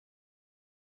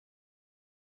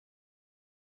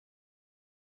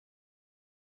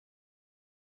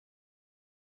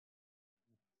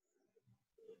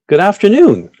Good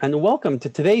afternoon, and welcome to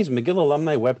today's McGill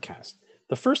Alumni webcast,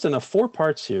 the first in a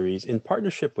four-part series in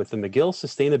partnership with the McGill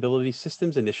Sustainability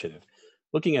Systems Initiative,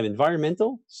 looking at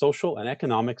environmental, social, and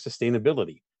economic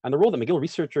sustainability, and the role that McGill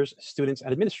researchers, students,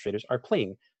 and administrators are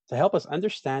playing to help us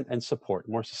understand and support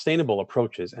more sustainable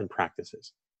approaches and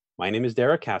practices. My name is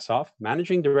Derek Kassoff,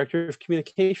 Managing Director of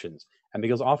Communications at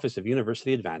McGill's Office of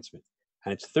University Advancement,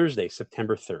 and it's Thursday,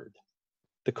 September 3rd.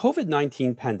 The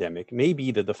COVID-19 pandemic may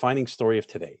be the defining story of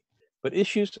today, but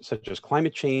issues such as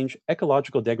climate change,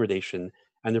 ecological degradation,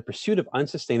 and the pursuit of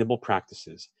unsustainable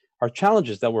practices are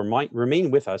challenges that might remain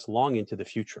with us long into the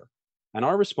future. And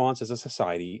our response as a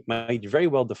society might very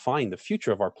well define the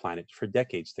future of our planet for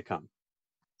decades to come.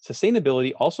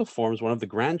 Sustainability also forms one of the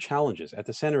grand challenges at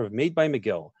the center of Made by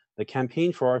McGill, the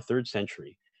campaign for our third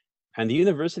century, and the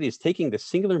university is taking this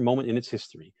singular moment in its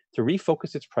history to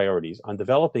refocus its priorities on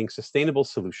developing sustainable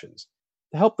solutions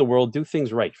to help the world do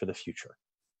things right for the future.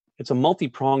 It's a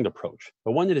multi-pronged approach,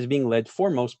 but one that is being led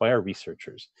foremost by our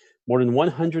researchers, more than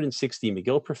 160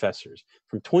 McGill professors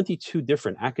from 22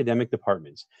 different academic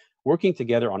departments, working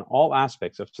together on all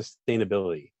aspects of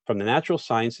sustainability, from the natural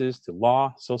sciences to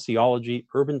law, sociology,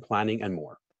 urban planning, and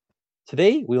more.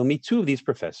 Today, we will meet two of these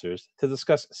professors to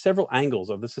discuss several angles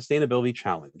of the sustainability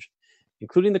challenge,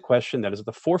 including the question that is at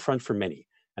the forefront for many,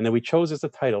 and that we chose as the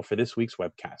title for this week's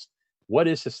webcast: What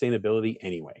is sustainability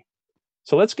anyway?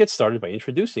 So let's get started by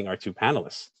introducing our two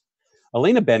panelists.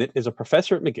 Elena Bennett is a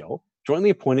professor at McGill, jointly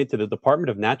appointed to the Department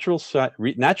of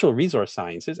Natural Resource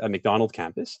Sciences at McDonald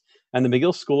Campus and the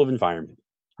McGill School of Environment.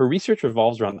 Her research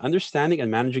revolves around understanding and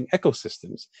managing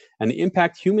ecosystems and the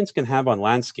impact humans can have on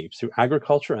landscapes through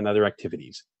agriculture and other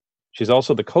activities. She's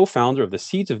also the co-founder of the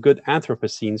Seeds of Good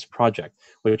Anthropocenes project,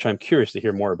 which I'm curious to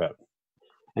hear more about.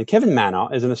 And Kevin Manaugh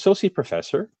is an associate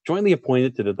professor, jointly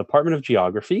appointed to the Department of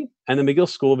Geography and the McGill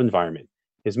School of Environment.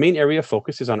 His main area of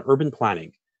focus is on urban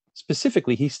planning.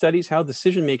 Specifically, he studies how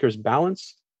decision makers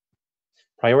balance,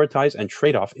 prioritize, and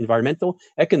trade off environmental,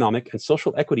 economic, and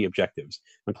social equity objectives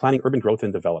when planning urban growth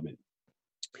and development.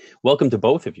 Welcome to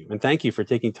both of you, and thank you for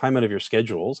taking time out of your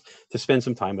schedules to spend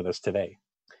some time with us today.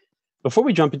 Before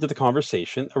we jump into the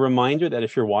conversation, a reminder that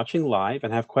if you're watching live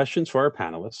and have questions for our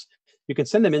panelists, you can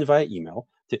send them in via email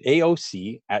to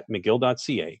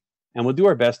aoc@mcgill.ca, and we'll do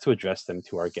our best to address them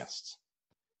to our guests.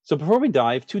 So before we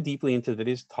dive too deeply into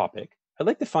today's topic, I'd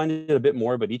like to find out a bit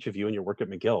more about each of you and your work at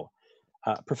McGill.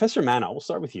 Professor Manaugh, we'll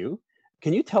start with you.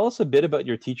 Can you tell us a bit about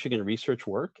your teaching and research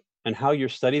work and how your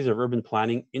studies of urban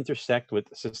planning intersect with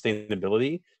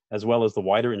sustainability, as well as the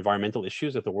wider environmental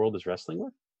issues that the world is wrestling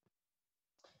with?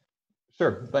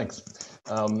 Sure, thanks.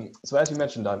 So as you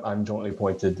mentioned, I'm jointly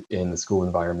appointed in the School of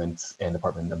Environment and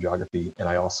Department of Geography, and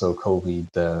I also co-lead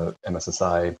the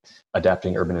MSSI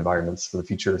Adapting Urban Environments for the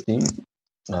Future theme,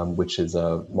 which is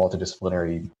a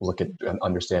multidisciplinary look at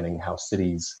understanding how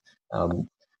cities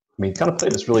kind of play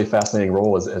this really fascinating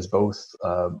role as both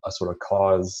a sort of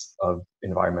cause of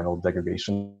environmental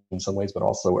degradation in some ways, but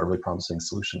also a really promising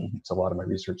solution. So a lot of my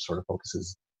research sort of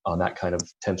focuses on that kind of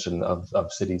tension of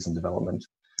cities and development.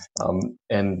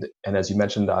 And as you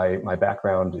mentioned, my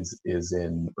background is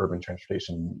in urban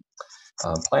transportation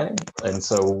planning, and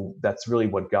so that's really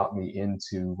what got me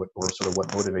into what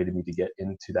motivated me to get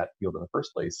into that field in the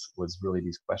first place, was really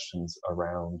these questions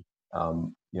around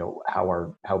how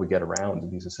we get around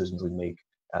these decisions we make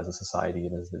as a society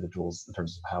and as individuals in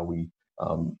terms of how we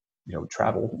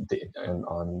travel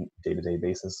on day-to-day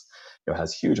basis.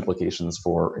 Has huge implications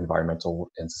for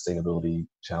environmental and sustainability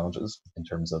challenges in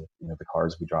terms of the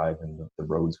cars we drive and the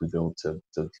roads we build to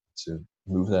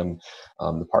move them,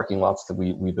 the parking lots that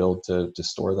we build to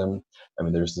store them. I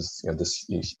mean, there's this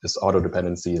auto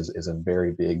dependency is a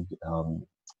very big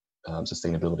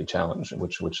sustainability challenge,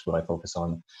 which what I focus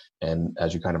on. And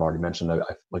as you kind of already mentioned, I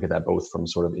look at that both from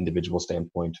sort of individual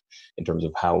standpoint in terms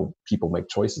of how people make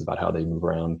choices about how they move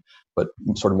around, but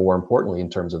sort of more importantly in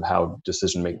terms of how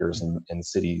decision makers and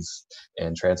cities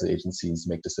and transit agencies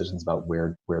make decisions about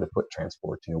where to put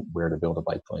transport, where to build a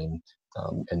bike lane.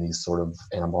 And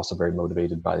I'm also very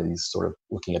motivated by these sort of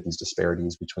looking at these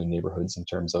disparities between neighborhoods in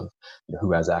terms of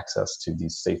who has access to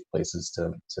these safe places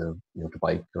to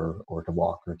bike or to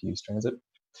walk or to use transit.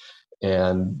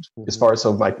 And as far as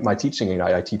my teaching,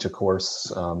 I teach a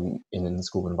course in the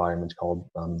School of Environment called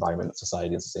Environment,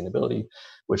 Society, and Sustainability,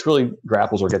 which really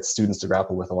grapples or gets students to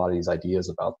grapple with a lot of these ideas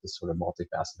about this sort of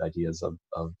multifaceted ideas of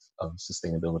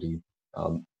sustainability.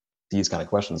 These kind of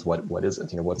questions: what is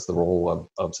it? What's the role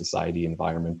of society,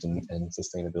 environment, and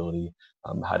sustainability?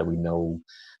 How do we know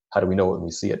it when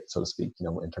we see it, so to speak?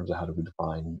 In terms of how do we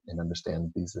define and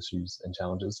understand these issues and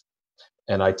challenges?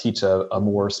 And I teach a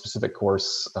more specific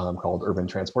course called Urban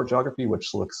Transport Geography,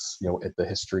 which looks, at the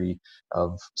history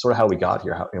of sort of how we got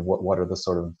here, and what are the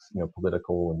sort of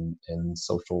political and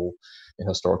social and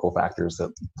historical factors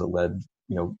that led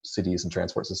cities and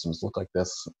transport systems look like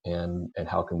this, and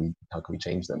how can we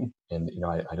change them? And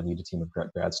I lead a team of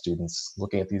grad students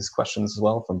looking at these questions as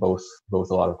well from both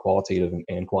a lot of qualitative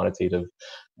and quantitative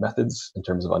methods in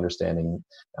terms of understanding,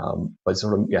 but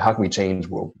sort of how can we change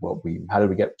how did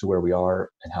we get to where we are,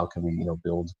 and how can we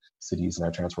build cities and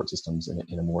our transport systems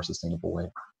in a more sustainable way.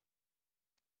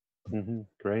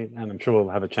 Great. And I'm sure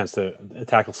we'll have a chance to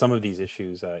tackle some of these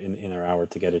issues in our hour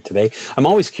together today. I'm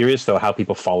always curious, though, how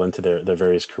people fall into their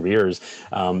various careers.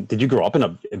 Did you grow up in a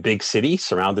big city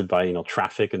surrounded by,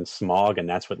 traffic and smog, and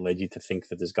that's what led you to think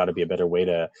that there's got to be a better way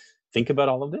to think about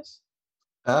all of this?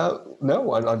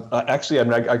 No,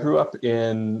 I grew up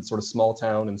in sort of small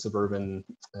town and suburban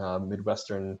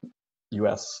Midwestern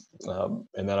U.S.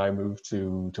 And then I moved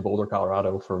to Boulder,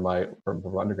 Colorado for my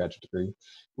undergraduate degree,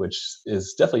 which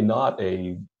is definitely not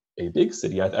a big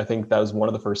city. I think that was one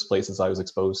of the first places I was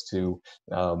exposed to,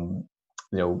 a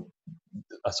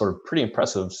sort of pretty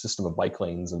impressive system of bike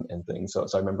lanes and things. So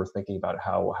I remember thinking about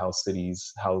how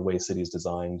the way cities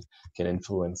designed can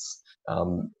influence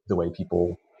the way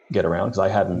people get around, because I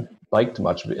hadn't biked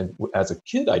much as a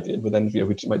kid. I did, but then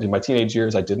in my teenage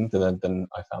years I didn't, and then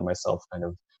I found myself kind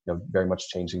of very much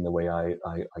changing the way I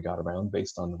got around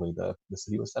based on the way the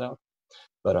city was set up.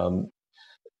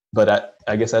 But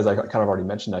I guess, as I kind of already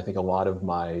mentioned, I think a lot of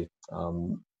my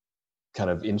kind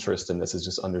of interest in this is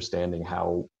just understanding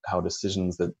how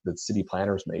decisions that city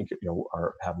planners make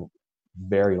have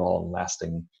very long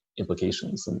lasting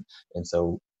implications, and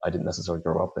so I didn't necessarily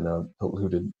grow up in a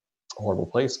polluted, horrible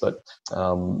place, but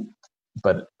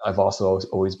I've also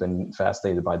always been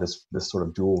fascinated by this sort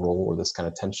of dual role, or this kind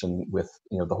of tension with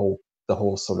the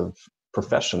whole sort of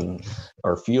profession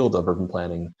or field of urban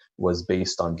planning was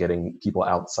based on getting people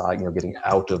outside, getting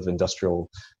out of industrial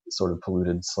sort of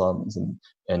polluted slums,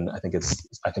 and I think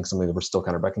something that we're still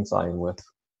kind of reconciling with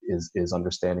is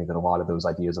understanding that a lot of those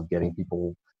ideas of getting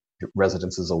people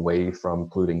residences away from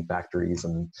polluting factories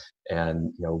and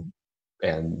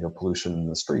pollution in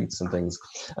the streets and things,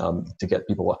 to get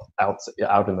people out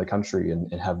in the country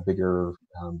and have bigger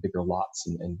lots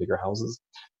and bigger houses.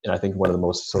 And I think one of the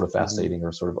most sort of fascinating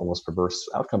or sort of almost perverse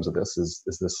outcomes of this is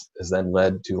this has then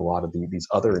led to a lot of these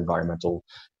other environmental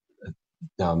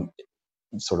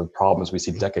sort of problems we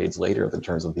see decades later, in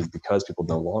terms of because people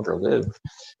no longer live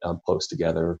close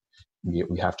together.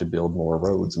 We have to build more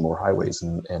roads and more highways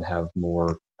and have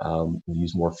more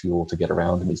use more fuel to get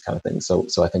around and these kind of things. So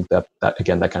I think that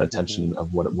again, that kind of tension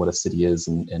of what a city is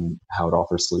and how it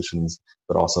offers solutions,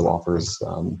 but also offers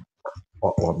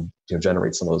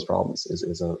generates some of those problems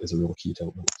is a real key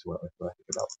to what I think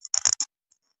about.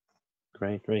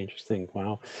 Great, very interesting.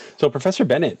 Wow. So, Professor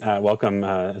Bennett, welcome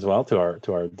as well to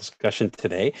our discussion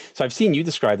today. So, I've seen you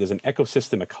described as an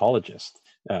ecosystem ecologist,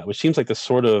 which seems like the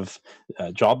sort of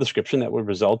job description that would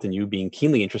result in you being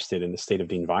keenly interested in the state of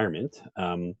the environment.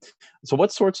 So,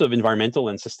 what sorts of environmental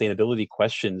and sustainability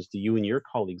questions do you and your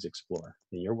colleagues explore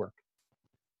in your work?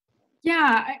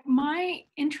 Yeah, my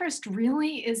interest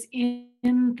really is in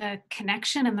the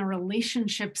connection and the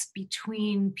relationships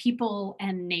between people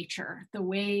and nature, the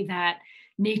way that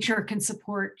nature can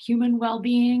support human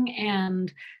well-being,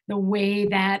 and the way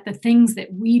that the things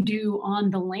that we do on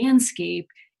the landscape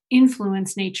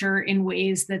influence nature in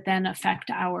ways that then affect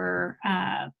our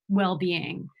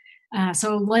well-being.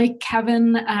 So, like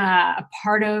Kevin, a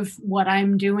part of what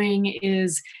I'm doing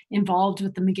is involved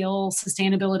with the McGill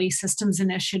Sustainability Systems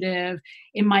Initiative,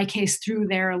 in my case, through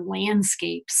their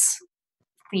landscapes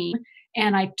theme.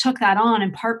 And I took that on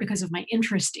in part because of my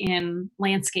interest in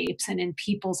landscapes and in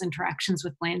people's interactions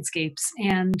with landscapes.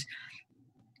 And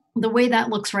the way that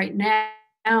looks right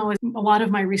now is a lot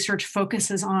of my research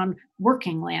focuses on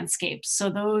working landscapes. So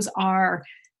those are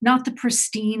not the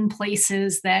pristine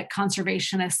places that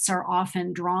conservationists are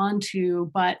often drawn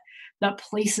to, but the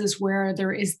places where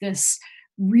there is this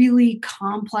really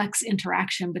complex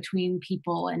interaction between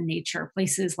people and nature,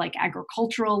 places like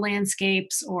agricultural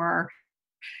landscapes or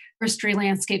forestry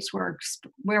landscapes where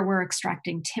we're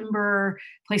extracting timber,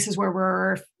 places where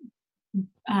we're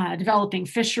developing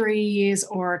fisheries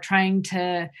or trying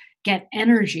to get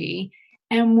energy.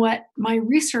 And what my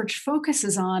research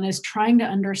focuses on is trying to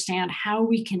understand how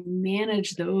we can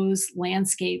manage those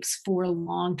landscapes for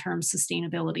long-term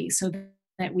sustainability, so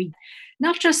that we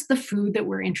not just the food that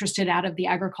we're interested out of the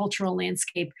agricultural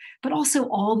landscape, but also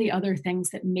all the other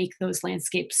things that make those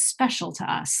landscapes special to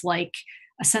us, like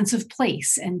a sense of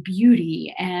place and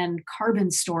beauty and carbon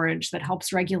storage that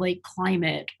helps regulate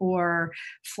climate or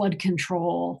flood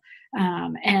control.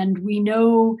 And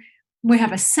we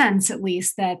have a sense, at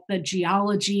least, that the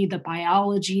geology, the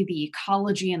biology, the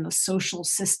ecology, and the social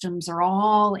systems are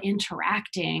all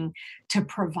interacting to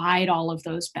provide all of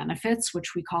those benefits,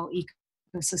 which we call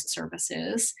ecosystem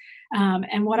services.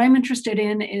 And what I'm interested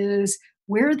in is,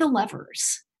 where are the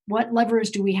levers? What levers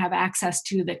do we have access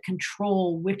to that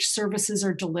control which services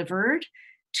are delivered,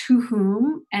 to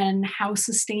whom, and how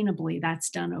sustainably that's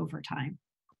done over time?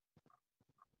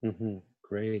 Mm-hmm.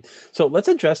 Great. So let's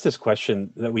address this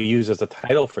question that we use as a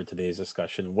title for today's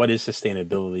discussion. What is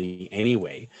sustainability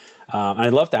anyway?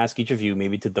 I'd love to ask each of you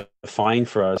maybe to define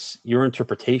for us your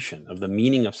interpretation of the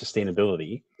meaning of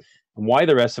sustainability and why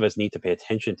the rest of us need to pay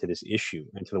attention to this issue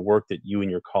and to the work that you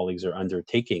and your colleagues are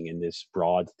undertaking in this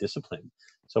broad discipline.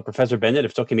 So Professor Bennett,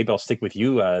 if it's okay, maybe I'll stick with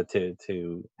you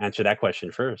to answer that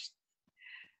question first.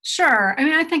 Sure. I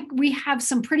mean, I think we have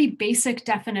some pretty basic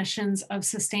definitions of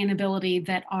sustainability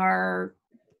that are,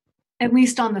 at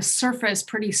least on the surface,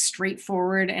 pretty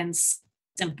straightforward and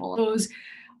simple. Those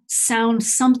sound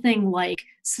something like: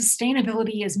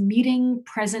 sustainability is meeting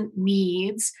present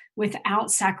needs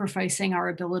without sacrificing our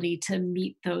ability to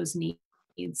meet those needs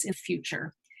in the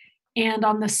future. And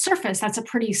on the surface, that's a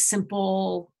pretty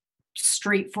simple,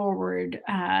 straightforward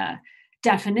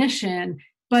definition.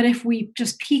 But if we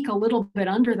just peek a little bit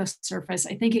under the surface,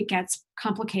 I think it gets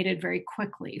complicated very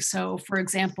quickly. So, for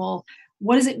example,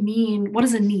 what does it mean? What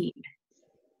is a need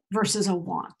versus a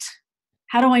want?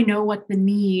 How do I know what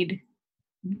the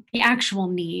actual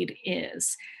need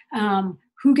is?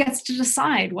 Who gets to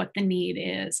decide what the need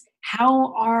is?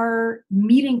 How are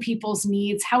meeting people's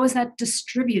needs, how is that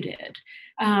distributed?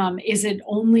 Is it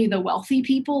only the wealthy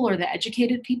people or the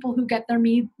educated people who get their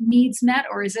needs met,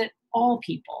 or is it all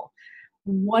people?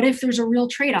 What if there's a real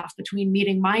trade-off between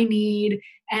meeting my need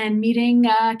and meeting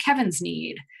Kevin's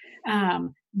need?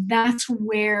 That's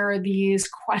where these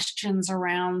questions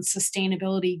around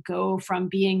sustainability go from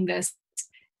being this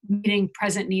meeting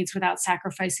present needs without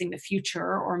sacrificing the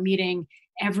future, or meeting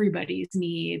everybody's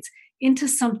needs, into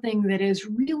something that is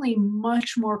really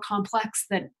much more complex,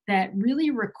 that really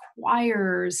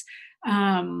requires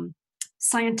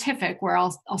scientific, where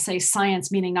I'll say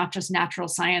science, meaning not just natural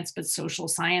science, but social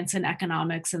science and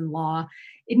economics and law.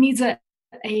 It needs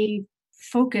a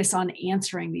focus on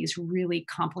answering these really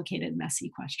complicated, messy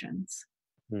questions.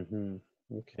 Mm-hmm.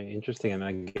 Okay, interesting. And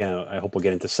again, I hope we'll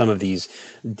get into some of these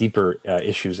deeper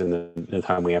issues in the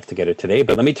time we have together today.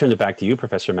 But let me turn it back to you,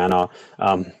 Professor Manaugh.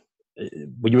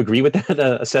 Would you agree with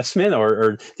that assessment,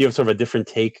 or do you have sort of a different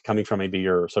take coming from maybe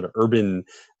your sort of urban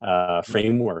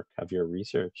framework of your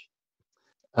research?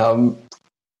 No,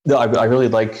 I really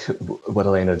like what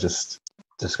Elena just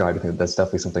described. I think that's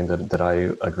definitely something that I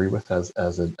agree with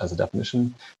as a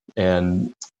definition,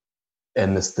 and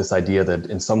this idea that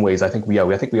in some ways I think we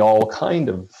all kind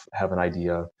of have an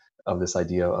idea of this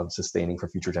idea of sustaining for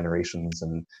future generations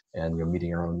and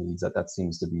meeting our own needs. That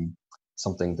seems to be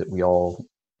something that we all,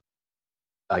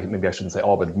 maybe I shouldn't say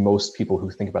all, but most people who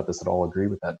think about this at all agree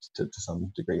with that to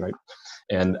some degree, right?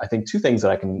 And I think two things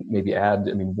that I can maybe add.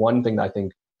 I mean, one thing that I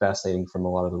think fascinating from a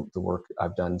lot of the work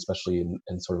I've done, especially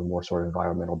in sort of more sort of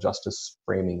environmental justice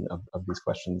framing of these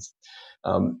questions,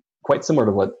 quite similar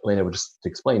to what Elena would just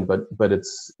explain, but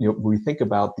it's, we think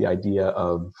about the idea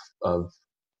of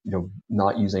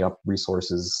not using up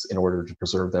resources in order to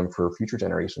preserve them for future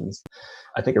generations.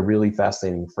 I think a really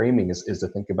fascinating framing is to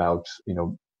think about,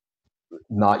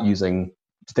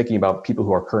 thinking about people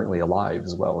who are currently alive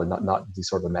as well, and not these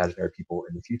sort of imaginary people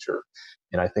in the future.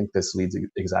 And I think this leads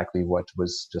exactly what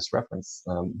was just referenced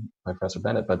by Professor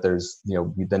Bennett. But there's,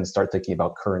 we then start thinking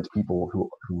about current people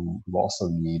who also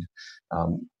need,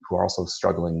 who are also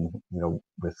struggling,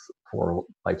 with poor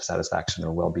life satisfaction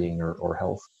or well-being or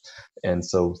health. And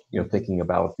so, thinking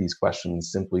about these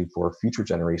questions simply for future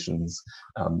generations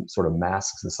sort of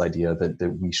masks this idea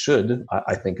that we should.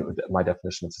 I think my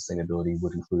definition of sustainability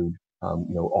would include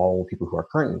all people who are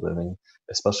currently living,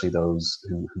 especially those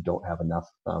who don't have enough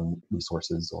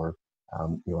resources or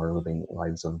are living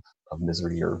lives of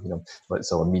misery, or but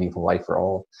so a meaningful life for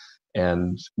all.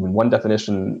 And one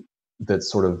definition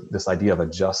that's sort of this idea of a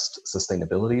just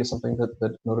sustainability is something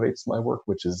that motivates my work,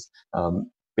 which is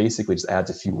basically just adds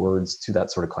a few words to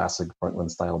that sort of classic Brundtland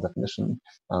style definition,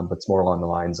 but it's more along the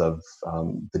lines of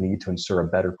the need to ensure a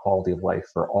better quality of life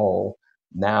for all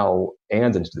now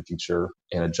and into the future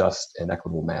in a just and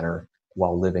equitable manner,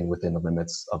 while living within the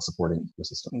limits of supporting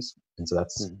ecosystems. And so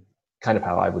that's kind of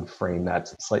how I would frame that,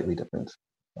 slightly different.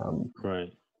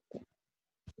 Right.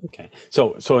 Okay.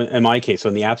 So in my case, so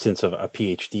in the absence of a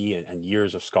PhD and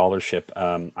years of scholarship,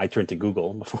 I turned to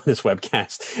Google before this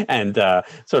webcast and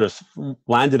sort of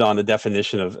landed on a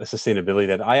definition of sustainability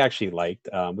that I actually liked,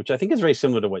 which I think is very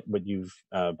similar to what you've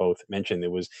both mentioned.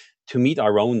 It was to meet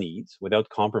our own needs without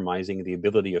compromising the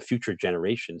ability of future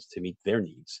generations to meet their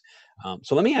needs.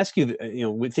 So let me ask you,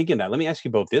 with thinking that, let me ask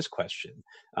you both this question.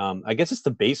 I guess it's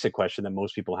the basic question that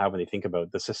most people have when they think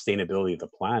about the sustainability of the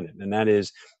planet, and that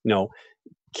is,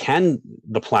 can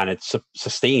the planet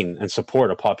sustain and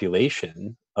support a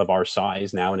population of our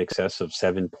size, now in excess of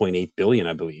 7.8 billion,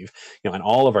 I believe, and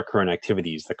all of our current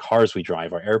activities, the cars we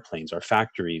drive, our airplanes, our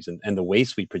factories, and the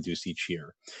waste we produce each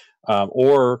year?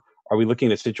 Or are we looking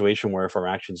at a situation where if our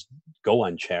actions go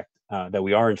unchecked, that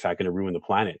we are in fact going to ruin the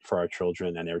planet for our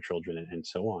children and their children and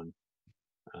so on?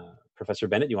 Professor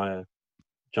Bennett, you want to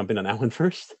jump in on that one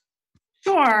first?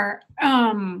 Sure.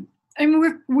 I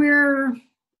mean, we're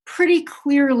pretty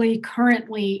clearly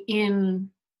currently in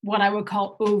what I would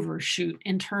call overshoot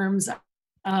in terms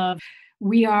of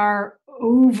we are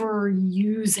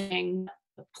overusing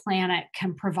the planet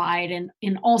can provide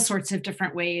in all sorts of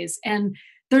different ways. And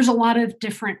there's a lot of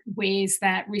different ways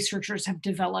that researchers have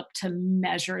developed to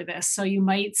measure this. So you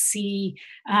might see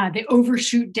the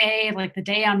overshoot day, like the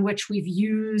day on which we've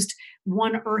used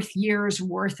one Earth year's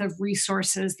worth of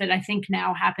resources that I think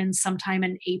now happens sometime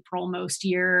in April most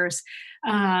years.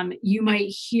 You might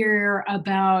hear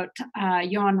about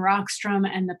Johan Rockstrom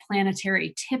and the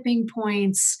planetary tipping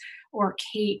points, or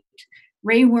Kate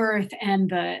Rayworth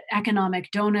and the economic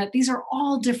donut. These are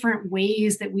all different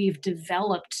ways that we've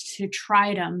developed to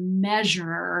try to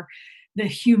measure the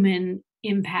human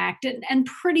impact. And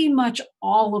pretty much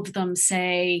all of them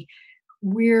say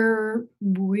we're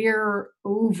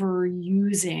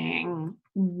overusing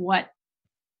what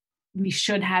we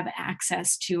should have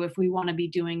access to if we want to be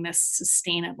doing this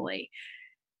sustainably.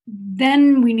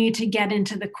 Then we need to get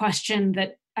into the question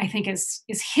that I think is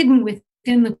hidden within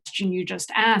the question you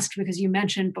just asked, because you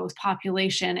mentioned both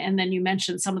population and then you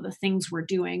mentioned some of the things we're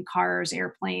doing: cars,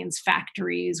 airplanes,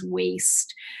 factories,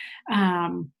 waste.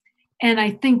 And I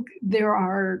think there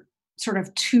are sort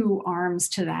of two arms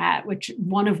to that, which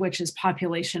one of which is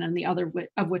population and the other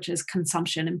of which is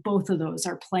consumption. And both of those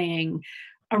are playing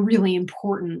a really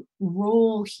important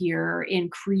role here in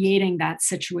creating that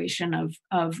situation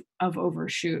of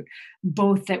overshoot.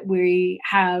 Both that we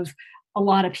have a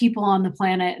lot of people on the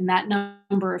planet, and that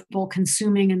number of people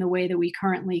consuming in the way that we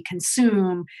currently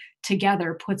consume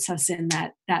together puts us in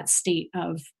that state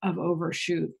of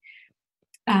overshoot.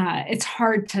 It's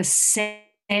hard to say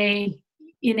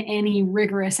in any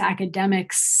rigorous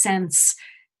academic sense,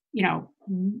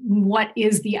 what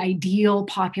is the ideal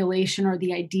population or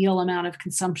the ideal amount of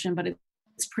consumption, but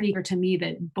it's pretty clear to me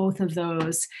that both of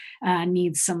those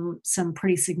need some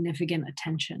pretty significant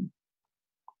attention.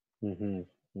 Mm-hmm.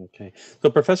 Okay. So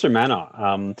Professor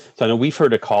Manaugh, so I know we've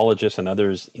heard ecologists and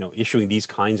others, issuing these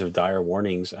kinds of dire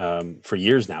warnings for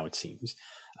years now, it seems.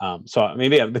 So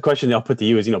maybe the question I'll put to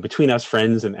you is, between us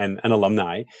friends and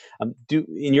alumni,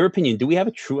 in your opinion, do we have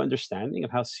a true understanding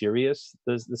of how serious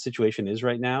the situation is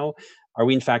right now? Are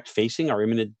we in fact facing our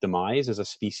imminent demise as a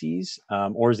species?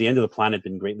 Or has the end of the planet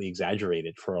been greatly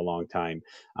exaggerated for a long time?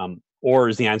 Or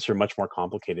is the answer much more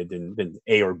complicated than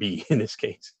A or B in this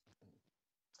case?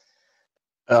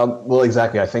 Well,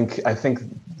 exactly. I think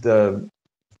the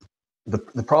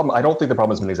problem. I don't think the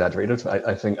problem has been exaggerated.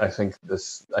 I think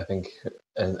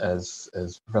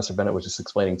as Professor Bennett was just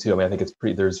explaining too. I mean, I think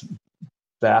there's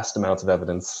vast amounts of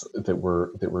evidence that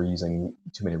we're using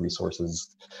too many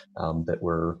resources, that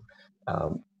we're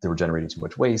generating too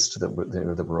much waste, that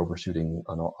we're overshooting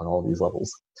on all these levels.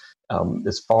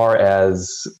 As far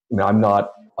as, I'm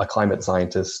not a climate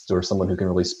scientist or someone who can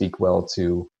really speak well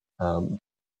to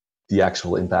the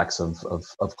actual impacts of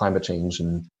climate change,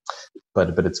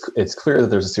 but it's clear that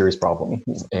there's a serious problem.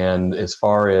 And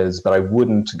but I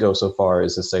wouldn't go so far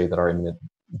as to say that our imminent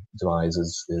demise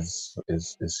is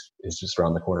just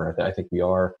around the corner. I think we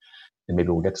are, and maybe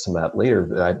we'll get to some of that later.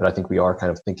 But I think we are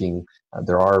kind of thinking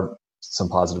there are some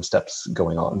positive steps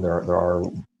going on.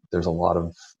 There's a lot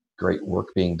of great work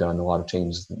being done, a lot of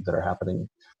changes that are happening.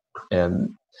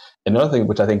 And another thing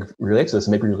which I think relates to this,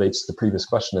 and maybe relates to the previous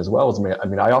question as well, is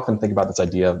I often think about this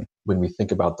idea when we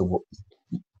think about the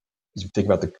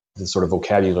sort of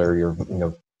vocabulary of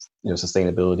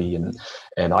sustainability,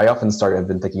 and I often have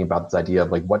been thinking about this idea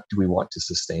of like, what do we want to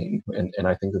sustain? And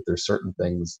I think that there's certain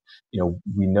things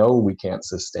we know we can't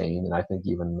sustain, and I think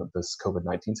even this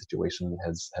COVID-19 situation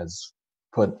has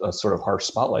put a sort of harsh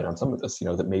spotlight on some of this.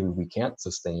 That maybe we can't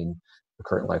sustain the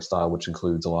current lifestyle, which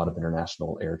includes a lot of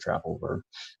international air travel,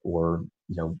 or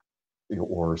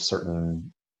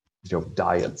certain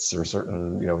diets or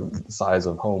certain, size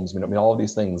of homes. I mean, all of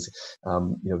these things,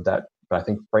 that, but I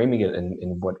think framing it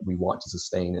in what we want to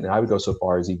sustain, and I would go so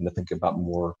far as even to think about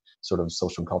more sort of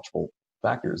social and cultural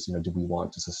factors. Do we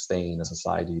want to sustain a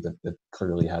society that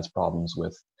clearly has problems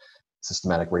with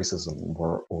systematic racism,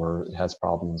 or it has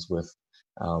problems with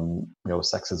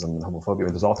sexism and homophobia?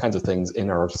 There's all kinds of things in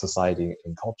our society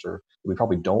and culture that we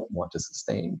probably don't want to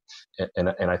sustain, and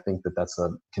I think that's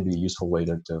can be a useful way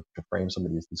to frame some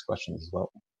of these questions as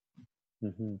well.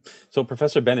 Mm-hmm. So,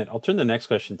 Professor Bennett, I'll turn the next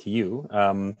question to you,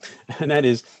 and that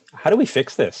is, how do we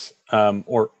fix this,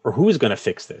 or who is going to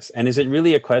fix this? And is it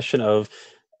really a question of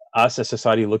us as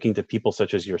society looking to people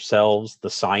such as yourselves, the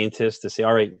scientists, to say,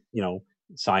 all right,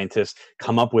 scientists,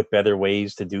 come up with better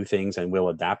ways to do things and we'll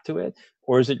adapt to it?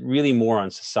 Or is it really more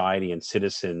on society and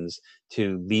citizens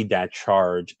to lead that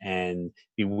charge and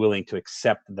be willing to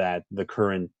accept that the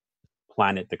current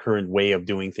planet, the current way of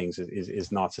doing things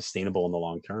is not sustainable in the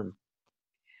long term?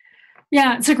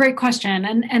 Yeah, it's a great question.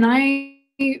 And I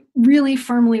really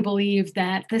firmly believe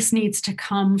that this needs to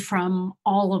come from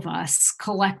all of us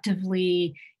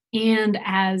collectively and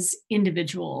as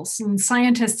individuals. And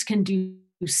scientists can do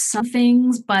some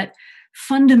things, but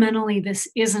fundamentally, this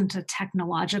isn't a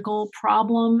technological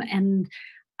problem. And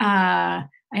I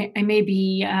may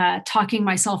be talking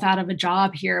myself out of a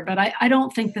job here, but I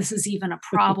don't think this is even a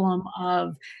problem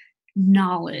of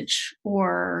knowledge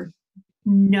or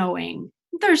knowing.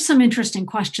 There's some interesting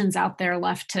questions out there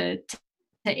left to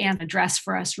address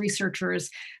for us researchers,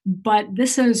 but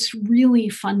this is really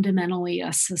fundamentally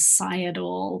a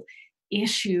societal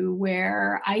issue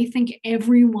where I think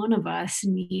every one of us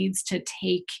needs to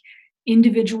take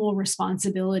individual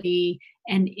responsibility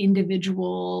and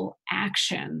individual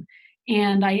action.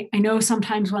 And I know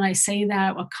sometimes when I say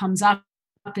that, what comes up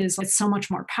is it's so much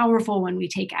more powerful when we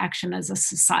take action as a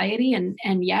society.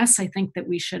 And yes, I think that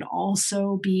we should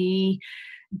also be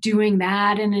doing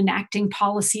that and enacting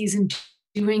policies and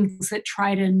doing things that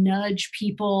try to nudge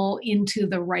people into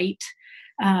the right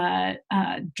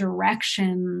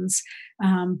directions.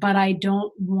 But I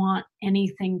don't want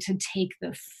anything to take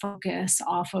the focus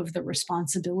off of the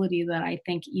responsibility that I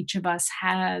think each of us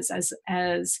has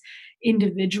as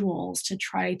individuals to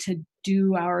try to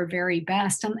do our very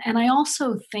best. And I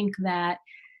also think that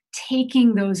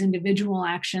taking those individual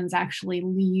actions actually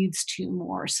leads to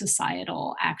more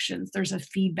societal actions. There's a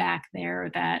feedback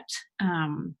there that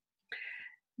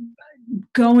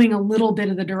going a little bit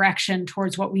of the direction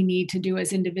towards what we need to do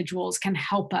as individuals can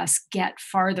help us get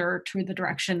farther to the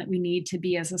direction that we need to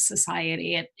be as a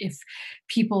society. If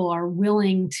people are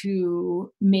willing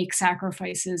to make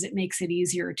sacrifices, it makes it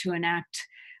easier to enact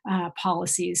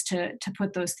policies to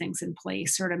put those things in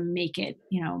place, or to make it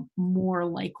more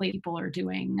likely people are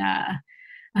doing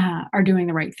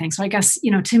the right thing. So I guess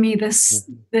to me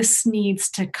this needs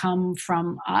to come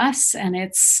from us, and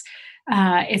it's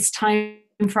time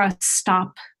for us to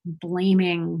stop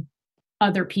blaming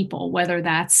other people, whether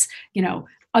that's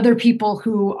other people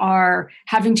who are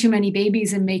having too many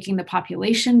babies and making the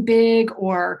population big,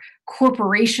 or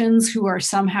corporations who are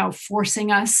somehow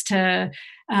forcing us to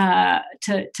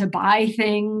buy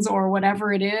things or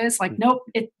whatever it is. Like, nope,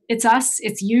 it's us,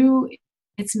 it's you,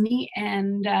 it's me,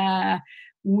 and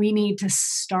we need to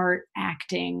start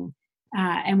acting,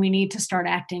 and we need to start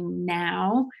acting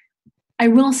now. I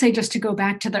will say, just to go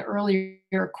back to the earlier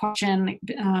question,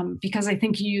 because I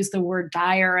think you used the word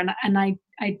dire, and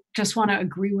I just want to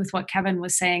agree with what Kevin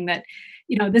was saying, that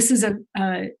this is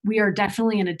we are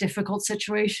definitely in a difficult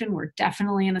situation. We're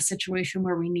definitely in a situation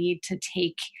where we need to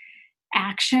take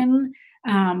action.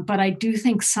 But I do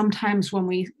think sometimes when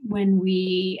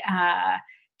we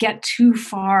get too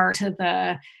far to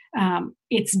the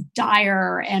it's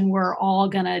dire and we're all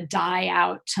gonna die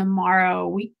out tomorrow,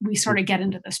 we sort of get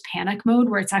into this panic mode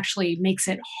where it's actually makes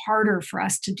it harder for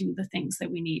us to do the things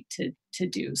that we need to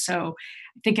do. So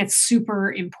I think it's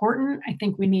super important. I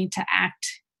think we need to act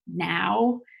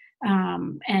now,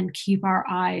 and keep our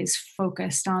eyes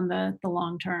focused on the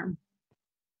long term.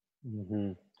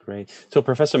 Mm-hmm. Great. So,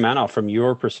 Professor Manaugh, from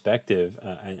your perspective,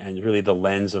 and really the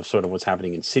lens of sort of what's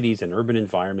happening in cities and urban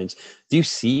environments, do you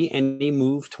see any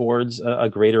move towards a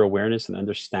greater awareness and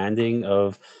understanding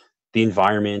of the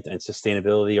environment and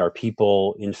sustainability? Are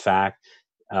people, in fact,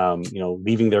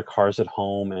 leaving their cars at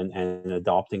home and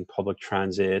adopting public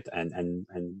transit and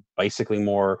bicycling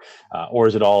more, or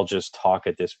is it all just talk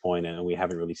at this point, and we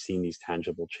haven't really seen these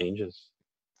tangible changes?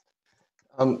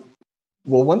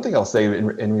 Well, one thing I'll say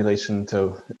in relation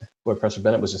to what Professor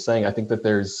Bennett was just saying, I think that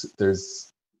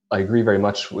I agree very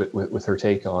much with her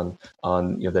take on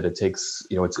that it takes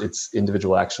it's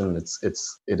individual action,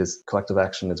 it is collective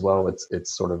action as well.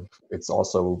 It's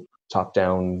also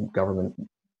top-down government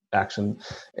action.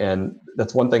 And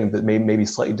that's one thing that may be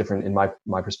slightly different in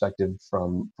my perspective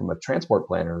from a transport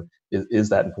planner, is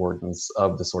that importance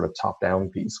of the sort of top-down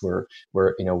piece where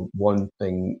one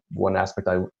aspect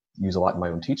I use a lot in my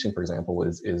own teaching, for example,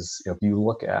 is if you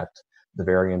look at the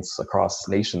variance across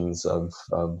nations of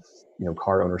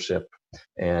car ownership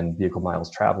and vehicle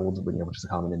miles traveled, which is a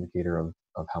common indicator of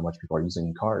how much people are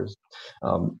using cars.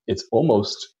 It's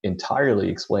almost entirely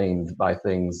explained by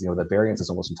things, the variance is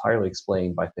almost entirely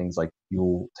explained by things like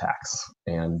fuel tax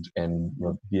and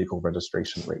vehicle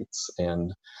registration rates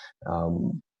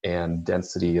and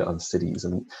density of cities,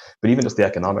 but even just the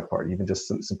economic part, even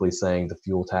just simply saying the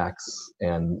fuel tax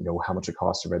and how much it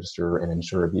costs to register and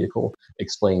insure a vehicle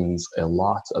explains a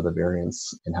lot of the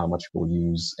variance in how much people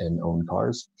use and own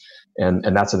cars,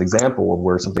 and that's an example of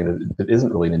where something that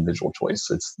isn't really an individual choice.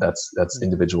 That's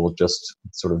individual just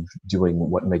sort of doing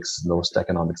what makes most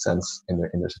economic sense in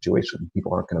their situation.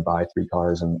 People aren't going to buy 3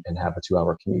 cars and have a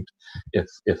 2-hour commute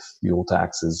if fuel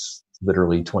tax is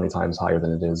literally 20 times higher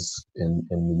than it is in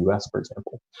the US, for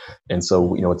example. And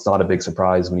so, it's not a big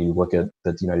surprise when you look at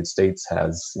that the United States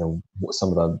has,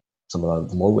 some of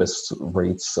the lowest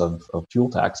rates of fuel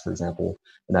tax, for example,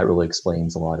 and that really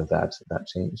explains a lot of that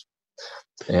change.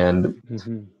 And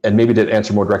maybe to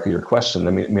answer more directly your question,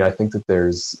 I think that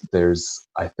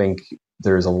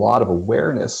there's a lot of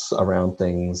awareness around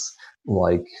things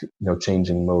like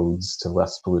changing modes to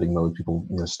less polluting modes, people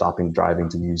stopping driving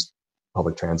to use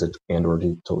public transit and or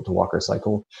to walk or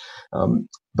cycle.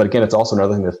 But again, it's also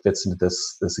another thing that fits into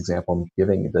this example I'm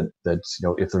giving, that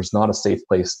if there's not a safe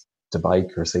place to bike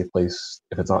or a safe place,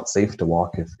 if it's not safe to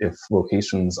walk, if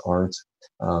locations aren't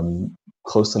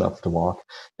close enough to walk,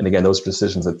 and again, those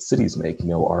decisions that cities make, can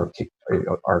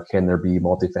there be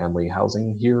multifamily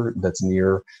housing here that's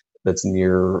near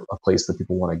a place that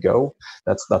people want to go?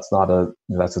 That's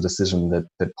a decision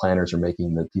that planners are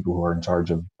making, that people who are in charge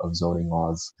of zoning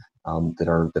laws that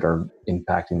are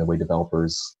impacting the way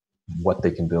developers, what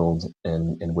they can build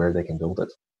and where they can build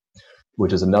it,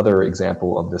 which is another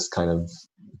example of this kind of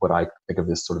what I think of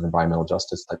this sort of environmental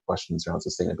justice type questions around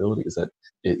sustainability. Is that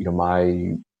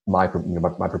my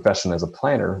profession as a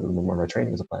planner, my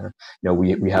training as a planner,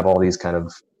 we have all these kind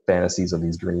of fantasies of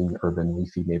these green, urban,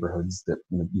 leafy neighborhoods that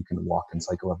you can walk and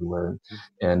cycle everywhere,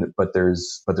 but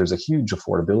there's a huge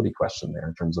affordability question there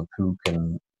in terms of who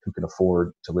can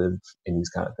afford to live in these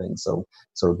kind of things.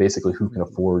 So basically, who can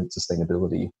afford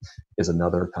sustainability is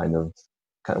another kind of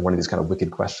one of these kind of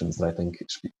wicked questions that I think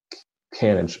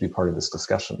should be part of this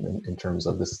discussion in terms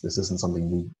of this isn't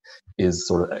something is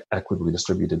sort of equitably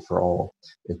distributed for all.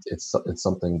 It's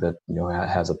something that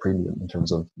has a premium in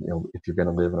terms of if you're going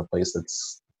to live in a place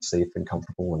that's safe and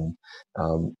comfortable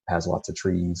and has lots of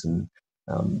trees, and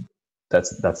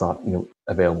that's not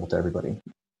available to everybody.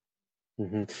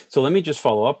 So let me just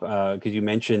follow up, because you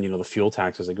mentioned the fuel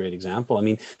tax is a great example.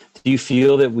 Do you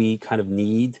feel that we kind of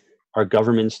need our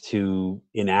governments to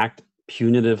enact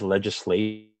punitive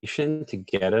legislation to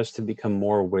get us to become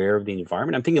more aware of the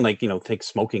environment? I'm thinking take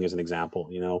smoking as an example.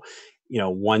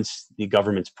 Once the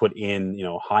governments put in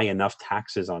high enough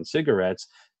taxes on cigarettes,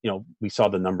 we saw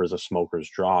the numbers of smokers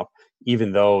drop,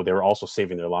 even though they were also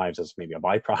saving their lives as maybe a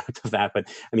byproduct of that. But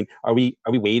are we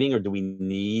waiting, or do we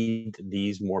need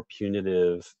these more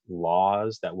punitive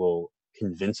laws that will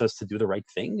convince us to do the right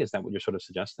thing? Is that what you're sort of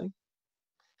suggesting?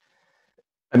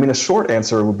 A short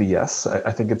answer would be yes.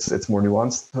 I think it's more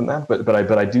nuanced than that,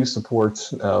 but I do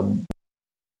support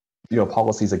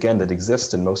policies again that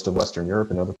exist in most of Western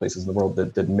Europe and other places in the world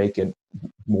that make it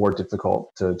more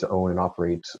difficult to own and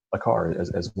operate a car,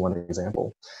 as one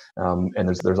example.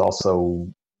 And there's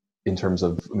also, in terms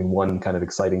of one kind of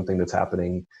exciting thing that's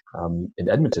happening in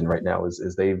Edmonton right now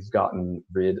is they've gotten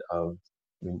rid of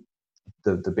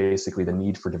basically the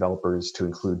need for developers to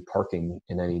include parking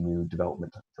in any new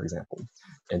development, for example.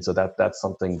 And so that's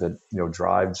something that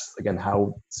drives again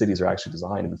how cities are actually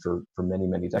designed. And for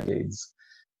many decades,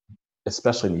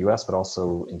 especially in the US, but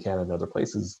also in Canada and other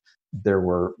places, there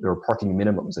were parking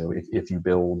minimums. If you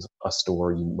build a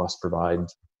store, you must provide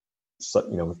 4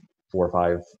 or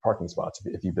 5 parking spots.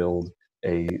 If you build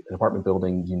an apartment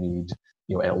building, you need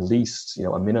at least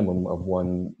a minimum of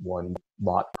one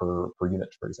lot per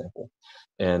unit, for example.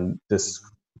 And this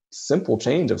simple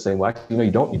change of saying, well, actually,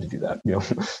 you don't need to do that.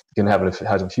 Can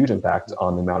has a huge impact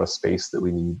on the amount of space that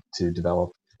we need to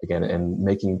develop again, and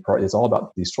it's all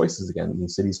about these choices again.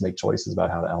 These cities make choices about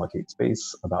how to allocate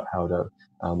space, about how to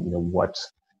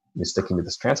sticking to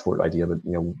this transport idea,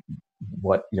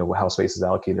 but how space is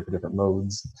allocated for different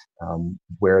modes,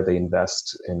 where they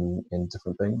invest in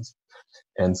different things.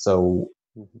 And so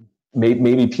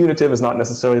maybe punitive is not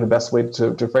necessarily the best way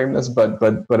to frame this,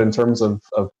 but in terms of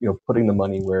putting the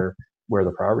money where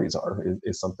the priorities are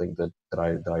is something that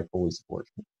I fully support.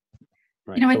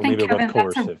 Right. I So think, maybe about Kevin,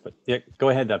 coercive, but yeah, go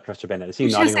ahead, Professor Bennett. I see I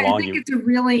you nodding along. think it's a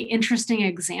really interesting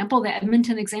example, the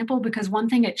Edmonton example, because one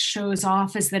thing it shows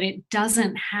off is that it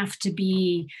doesn't have to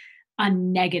be a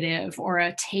negative or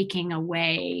a taking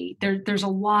away. There's a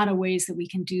lot of ways that we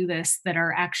can do this that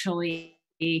are actually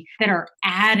that are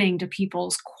adding to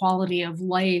people's quality of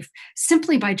life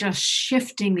simply by just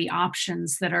shifting the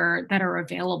options that are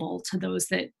available to those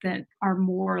that are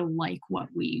more like what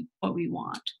we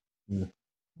want.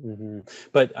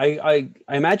 But I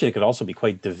imagine it could also be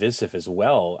quite divisive as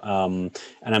well.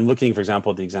 And I'm looking, for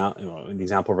example, at the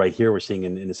example right here we're seeing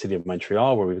in the city of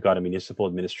Montreal, where we've got a municipal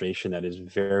administration that is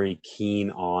very keen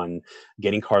on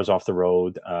getting cars off the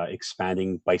road,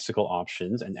 expanding bicycle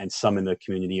options, and some in the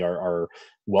community are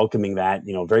welcoming that,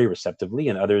 very receptively,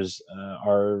 and others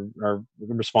are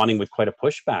responding with quite a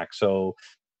pushback. So,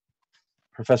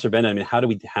 Professor Bennett, I mean, how do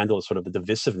we handle sort of the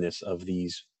divisiveness of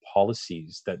these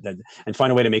policies that and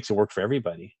find a way to make it work for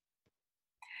everybody?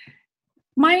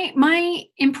 My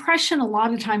impression a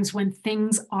lot of times when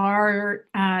things are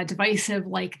divisive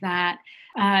like that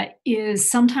is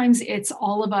sometimes it's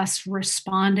all of us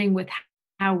responding with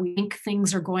how we think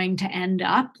things are going to end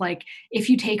up. Like, if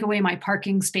you take away my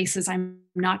parking spaces, I'm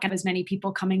not going to have as many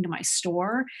people coming to my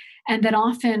store. And that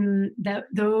often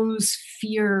those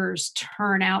fears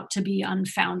turn out to be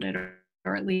unfounded,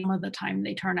 or at least some of the time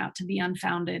they turn out to be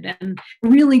unfounded. And a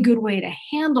really good way to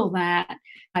handle that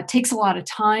takes a lot of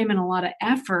time and a lot of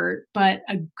effort, but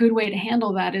a good way to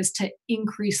handle that is to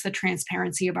increase the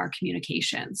transparency of our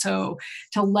communication. So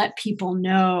to let people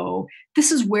know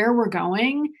this is where we're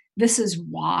going, this is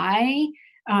why,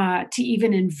 to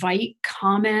even invite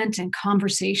comment and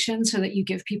conversation so that you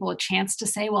give people a chance to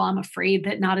say, well, I'm afraid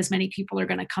that not as many people are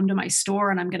going to come to my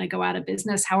store and I'm going to go out of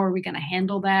business. How are we going to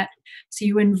handle that? So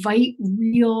you invite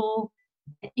real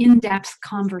in-depth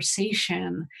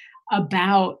conversation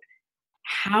about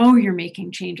how you're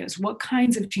making changes, what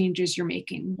kinds of changes you're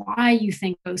making, why you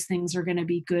think those things are going to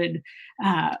be good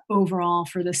overall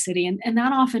for the city. And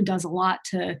that often does a lot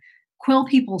to quell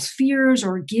people's fears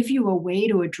or give you a way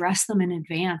to address them in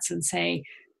advance and say,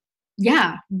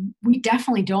 yeah, we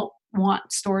definitely don't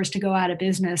want stores to go out of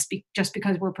business just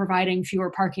because we're providing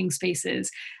fewer parking spaces.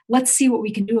 Let's see what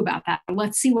we can do about that.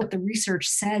 Let's see what the research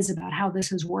says about how this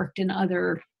has worked in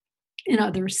other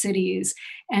cities,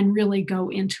 and really go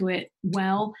into it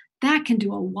well. That can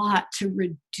do a lot to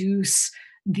reduce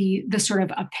the sort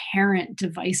of apparent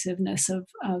divisiveness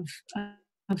of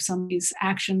some of these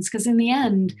actions, because in the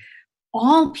end,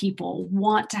 all people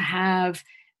want to have,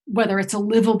 whether it's a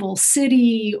livable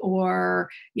city or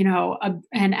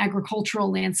an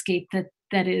agricultural landscape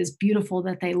that is beautiful,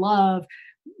 that they love.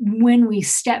 When we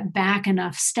step back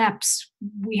enough steps,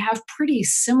 we have pretty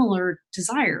similar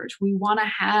desires. We want to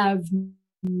have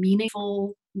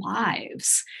meaningful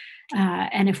lives.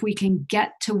 And if we can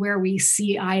get to where we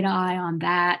see eye to eye on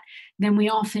that, then we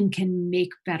often can make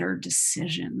better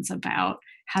decisions about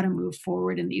how to move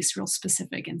forward in these real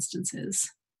specific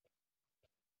instances.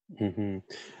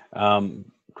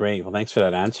 Great. Well, thanks for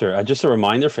that answer. Just a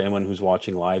reminder for anyone who's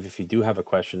watching live, if you do have a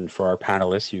question for our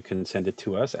panelists, you can send it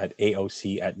to us at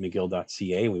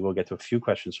aoc@mcgill.ca. We will get to a few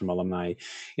questions from alumni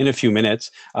in a few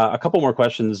minutes. A couple more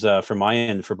questions from my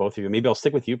end for both of you. Maybe I'll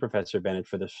stick with you, Professor Bennett,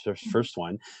 for the first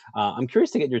one. I'm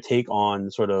curious to get your take on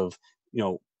sort of,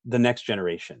 the next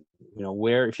generation,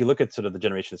 where, if you look at sort of the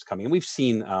generation that's coming, and we've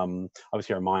seen,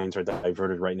 obviously our minds are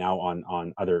diverted right now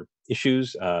on other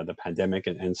issues, the pandemic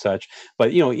and such.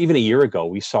 But, even a year ago,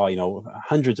 we saw,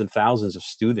 hundreds and thousands of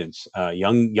students,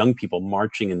 young people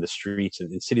marching in the streets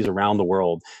and in cities around the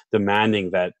world, demanding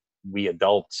that we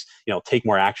adults, take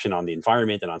more action on the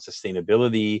environment and on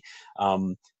sustainability.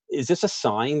 Is this a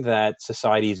sign that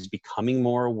society is becoming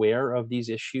more aware of these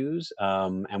issues?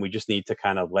 And we just need to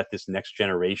kind of let this next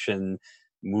generation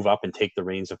move up and take the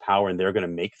reins of power, and they're going to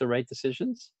make the right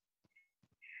decisions?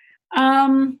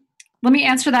 Let me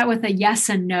answer that with a yes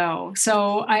and no.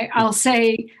 So I'll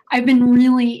say I've been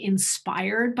really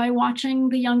inspired by watching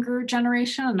the younger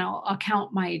generation, and I'll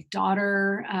count my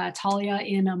daughter, Talia,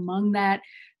 in among that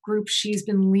group. She's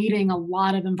been leading a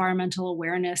lot of environmental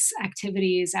awareness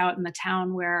activities out in the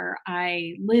town where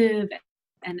I live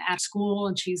and at school,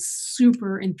 and she's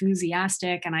super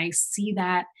enthusiastic. And I see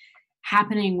that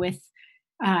happening with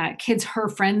kids her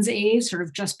friends' age, sort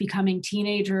of just becoming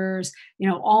teenagers,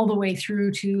 all the way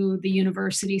through to the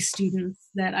university students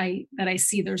that I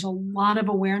see. There's a lot of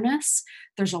awareness.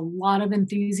 There's a lot of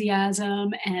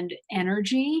enthusiasm and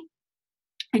energy.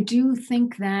 I do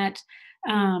think that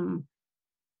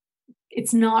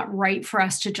it's not right for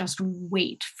us to just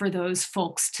wait for those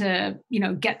folks to,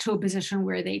 get to a position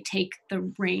where they take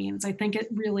the reins. I think it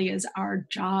really is our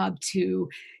job to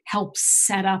help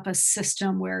set up a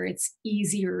system where it's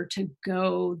easier to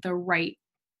go the right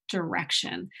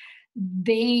direction.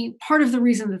 Part of the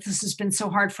reason that this has been so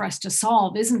hard for us to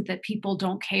solve isn't that people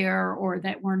don't care or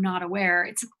that we're not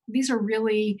aware. These are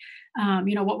really,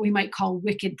 what we might call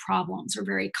wicked problems, or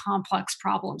very complex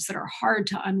problems that are hard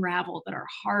to unravel, that are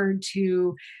hard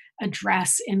to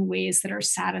address in ways that are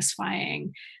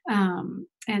satisfying, and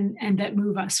that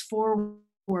move us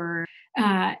forward.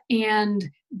 And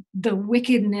the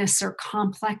wickedness or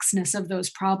complexness of those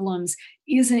problems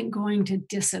isn't going to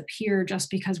disappear just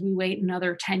because we wait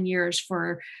another 10 years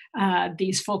for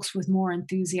these folks with more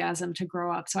enthusiasm to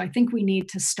grow up. So I think we need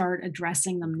to start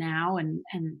addressing them now and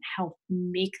help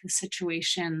make the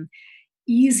situation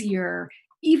easier,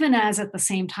 even as at the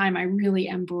same time I really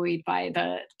am buoyed by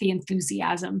the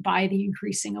enthusiasm, by the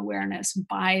increasing awareness,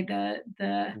 by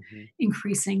the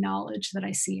increasing knowledge that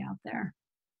I see out there.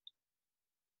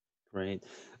 Great.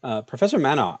 Professor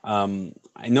Manaugh,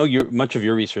 I know much of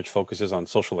your research focuses on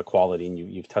social equality, and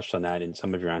you've touched on that in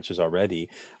some of your answers already,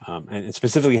 and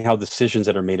specifically how decisions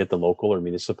that are made at the local or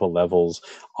municipal levels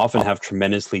often have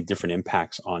tremendously different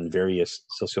impacts on various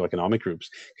socioeconomic groups.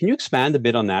 Can you expand a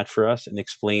bit on that for us and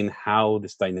explain how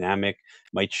this dynamic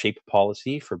might shape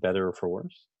policy for better or for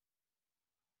worse?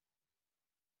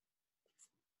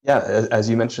 Yeah, as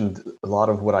you mentioned, a lot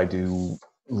of what I do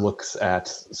looks at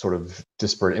sort of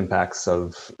disparate impacts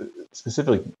of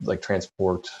specifically like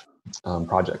transport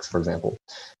projects, for example.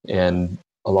 And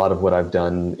a lot of what I've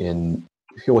done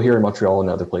here in Montreal and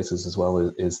other places as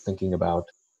well is thinking about,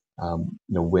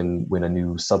 when a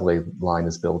new subway line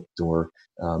is built, or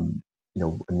a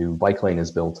new bike lane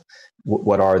is built,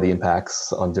 what are the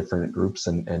impacts on different groups,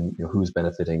 and who's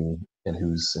benefiting and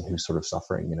who's sort of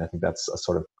suffering. And I think that's a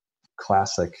sort of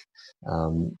classic,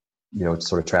 it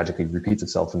sort of tragically repeats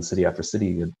itself in city after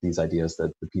city, these ideas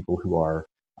that the people who are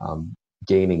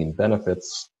gaining in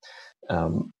benefits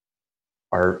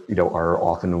are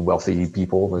often wealthy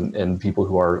people, and people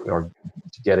who are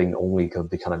getting only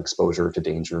the kind of exposure to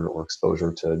danger or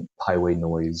exposure to highway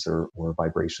noise or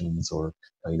vibrations, or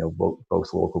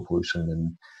both local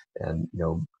pollution and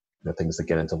things that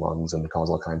get into lungs and cause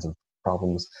all kinds of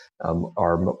problems,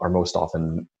 are most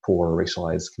often poor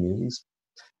racialized communities.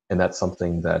 And that's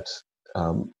something that,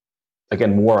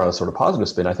 again, more on a sort of positive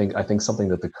spin. I think something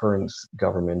that the current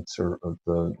government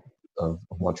of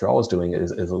Montreal is doing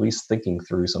is at least thinking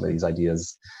through some of these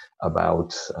ideas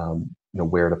about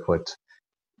where to put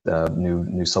the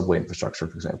new subway infrastructure,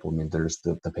 for example. I mean, there's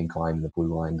the pink line and the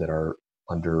blue line that are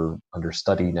under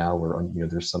study now, or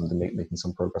there's some making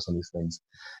some progress on these things,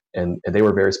 and they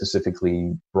were very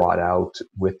specifically brought out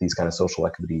with these kind of social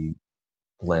equity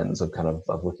lens of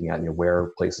looking at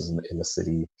where places in the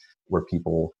city where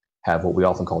people have what we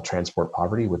often call transport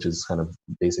poverty, which is kind of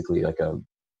basically like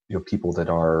people that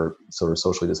are sort of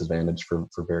socially disadvantaged for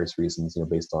various reasons,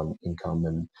 based on income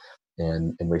and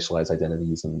racialized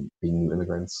identities and being new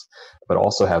immigrants, but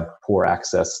also have poor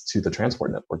access to the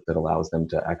transport network that allows them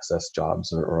to access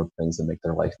jobs or things that make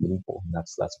their life meaningful. And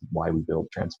that's why we build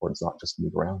transport. It's not just to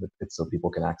move around. It's so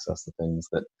people can access the things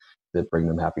that bring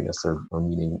them happiness or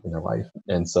meaning in their life.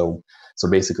 And so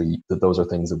basically those are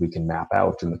things that we can map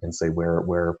out and say where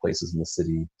are places in the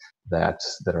city that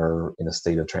are in a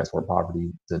state of transport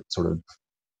poverty that sort of,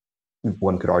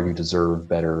 one could argue, deserve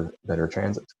better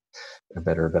transit,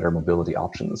 better mobility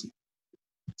options.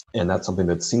 And that's something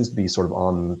that seems to be sort of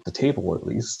on the table, at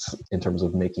least in terms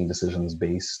of making decisions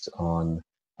based on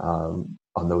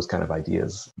those kind of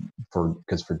ideas.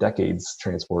 Because for decades,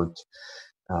 transport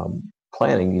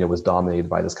planning, was dominated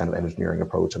by this kind of engineering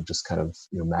approach of just kind of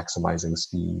maximizing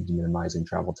speed, minimizing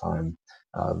travel time,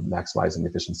 maximizing the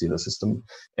efficiency of the system.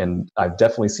 And I've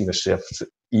definitely seen a shift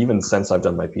even since I've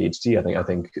done my PhD. I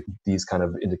think these kind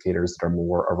of indicators that are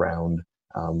more around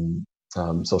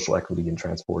social equity in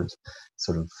transport,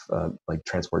 sort of like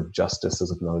transport justice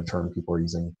is another term people are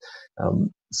using.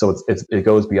 So it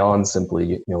goes beyond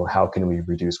simply, how can we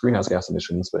reduce greenhouse gas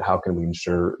emissions, but how can we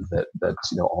ensure that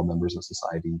all members of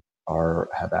society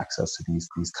have access to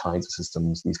these kinds of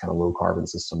systems, these kind of low carbon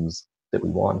systems that we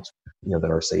want,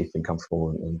 that are safe and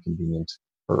comfortable and convenient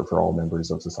for all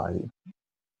members of society.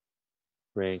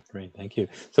 Great, great. Thank you.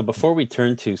 So before we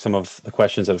turn to some of the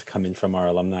questions that have come in from our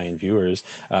alumni and viewers,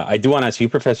 I do want to ask you,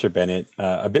 Professor Bennett,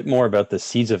 a bit more about the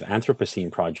Seeds of Anthropocene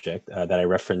project that I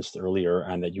referenced earlier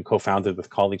and that you co-founded with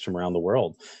colleagues from around the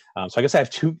world. So I guess I have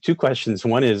two questions.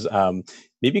 One is,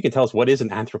 maybe you can tell us what is an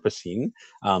Anthropocene,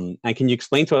 and can you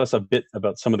explain to us a bit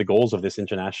about some of the goals of this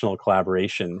international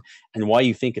collaboration and why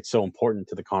you think it's so important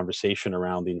to the conversation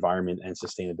around the environment and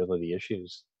sustainability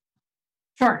issues?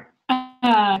 Sure.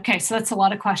 Okay, so that's a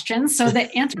lot of questions. So the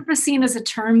Anthropocene is a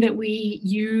term that we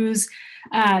use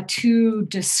to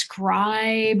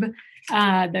describe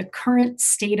the current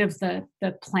state of the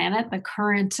planet, the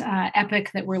current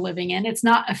epoch that we're living in. It's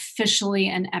not officially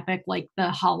an epoch like the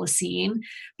Holocene,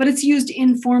 but it's used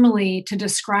informally to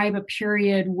describe a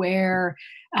period where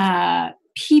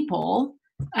people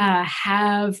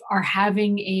are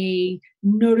having a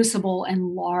noticeable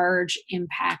and large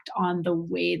impact on the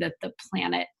way that the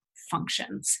planet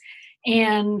functions.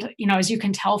 And, as you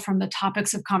can tell from the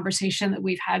topics of conversation that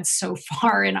we've had so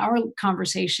far in our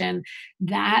conversation,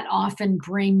 that often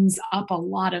brings up a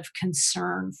lot of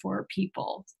concern for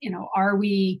people. Are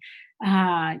we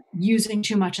using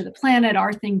too much of the planet?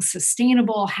 Are things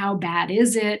sustainable? How bad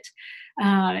is it?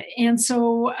 And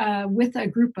so with a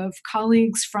group of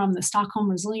colleagues from the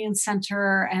Stockholm Resilience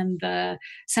Center and the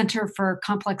Center for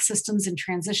Complex Systems and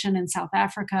Transition in South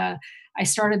Africa, I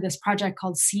started this project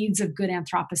called Seeds of Good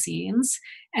Anthropocenes.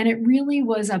 And it really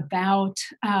was about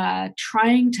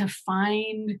trying to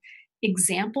find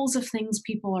examples of things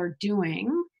people are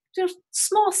doing, just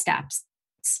small steps,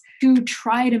 to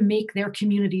try to make their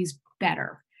communities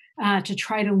better. To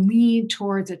try to lead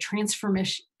towards a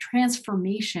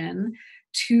transformation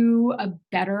to a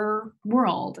better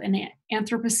world, an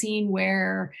Anthropocene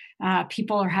where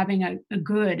people are having a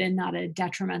good and not a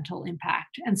detrimental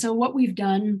impact. And so what we've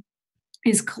done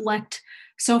is collect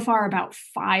so far about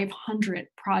 500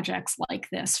 projects like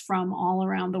this from all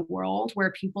around the world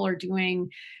where people are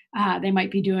doing, they might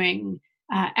be doing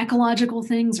ecological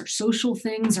things or social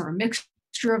things or a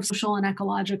mixture of social and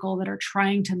ecological that are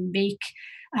trying to make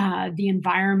the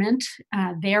environment,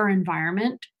 their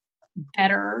environment,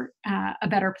 better, a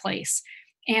better place.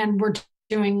 And we're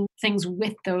doing things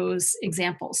with those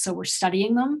examples. So we're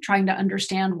studying them, trying to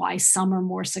understand why some are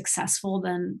more successful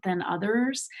than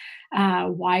others,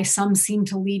 why some seem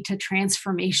to lead to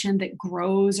transformation that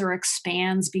grows or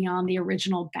expands beyond the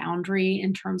original boundary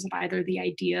in terms of either the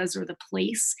ideas or the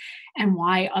place, and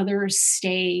why others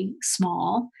stay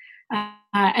small.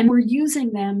 And we're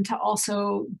using them to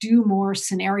also do more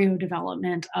scenario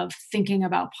development of thinking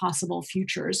about possible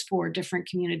futures for different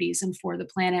communities and for the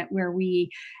planet, where we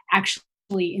actually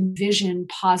envision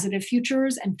positive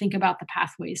futures and think about the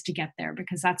pathways to get there,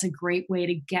 because that's a great way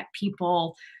to get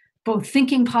people both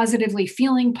thinking positively,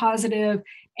 feeling positive,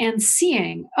 and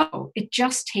seeing, oh, it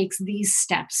just takes these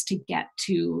steps to get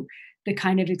to the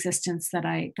kind of existence that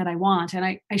I want. And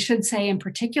I should say, in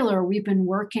particular, we've been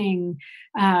working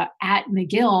at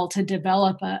McGill to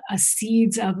develop a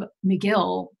Seeds of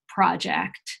McGill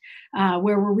project,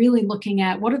 where we're really looking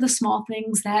at what are the small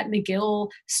things that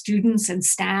McGill students and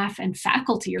staff and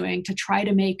faculty are doing to try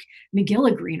to make McGill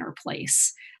a greener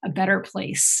place, a better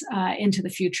place into the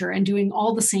future, and doing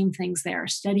all the same things there,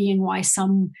 studying why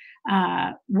some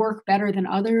work better than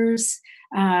others,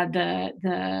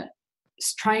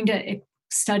 trying to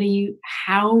study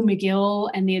how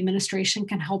McGill and the administration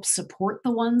can help support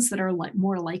the ones that are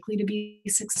more likely to be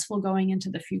successful going into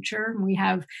the future. We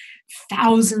have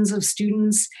thousands of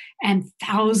students and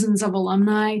thousands of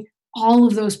alumni. All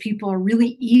of those people are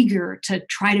really eager to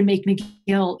try to make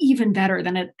McGill even better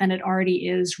than it already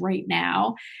is right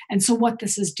now. And so what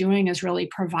this is doing is really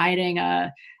providing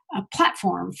a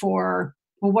platform for,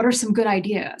 well, what are some good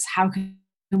ideas? How can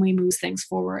we move things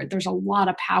forward? There's a lot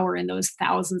of power in those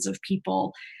thousands of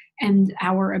people and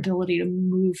our ability to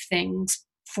move things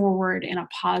forward in a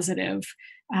positive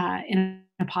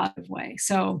way.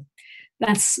 So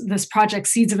that's this project,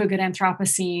 Seeds of a Good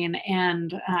Anthropocene,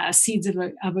 and Seeds of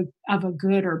a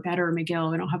Good or Better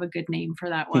McGill. We don't have a good name for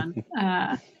that one,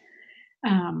 but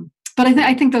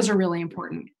I think those are really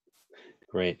important.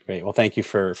 Great, great. Well, thank you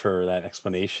for that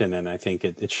explanation. And I think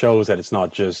it shows that it's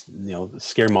not just,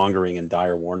 scaremongering and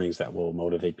dire warnings that will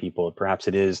motivate people. Perhaps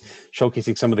it is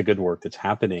showcasing some of the good work that's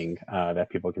happening that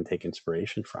people can take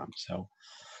inspiration from.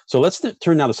 So let's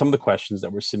turn now to some of the questions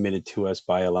that were submitted to us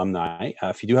by alumni.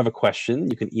 If you do have a question,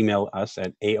 you can email us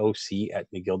at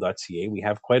aoc@mcgill.ca. We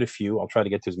have quite a few. I'll try to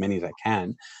get to as many as I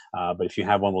can. But if you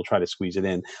have one, we'll try to squeeze it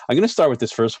in. I'm going to start with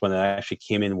this first one that actually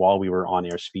came in while we were on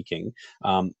air speaking.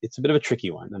 It's a bit of a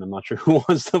tricky one, and I'm not sure who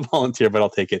wants to volunteer, but I'll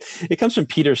take it. It comes from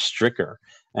Peter Stricker,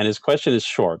 and his question is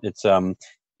short. It's,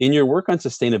 In your work on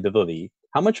sustainability,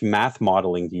 how much math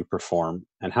modeling do you perform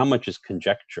and how much is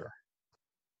conjecture?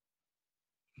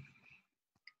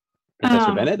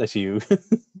 Professor Um, Bennett, I see you.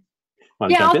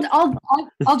 Want to yeah, jump in?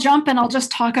 I'll jump and I'll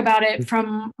just talk about it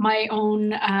from my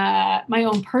own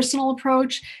personal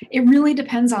approach. It really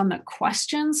depends on the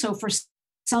question. So for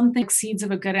something like seeds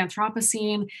of a good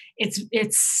Anthropocene,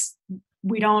 it's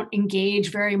we don't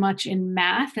engage very much in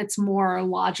math. It's more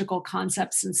logical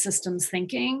concepts and systems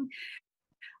thinking.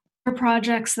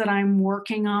 Projects that I'm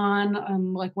working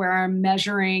on, like where I'm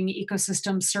measuring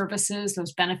ecosystem services,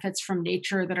 those benefits from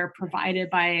nature that are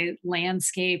provided by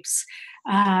landscapes.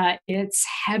 It's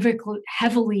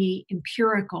heavily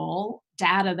empirical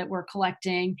data that we're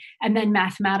collecting, and then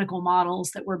mathematical models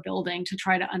that we're building to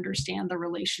try to understand the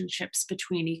relationships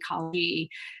between ecology,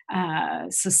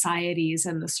 societies,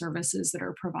 and the services that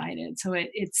are provided. So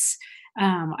it's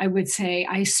I would say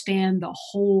I span the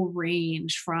whole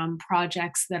range from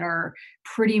projects that are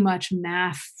pretty much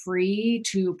math free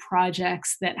to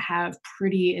projects that have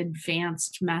pretty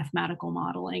advanced mathematical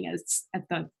modeling as at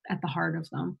the heart of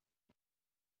them.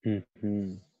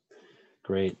 Mm-hmm.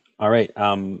 Great. All right.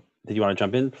 Did you want to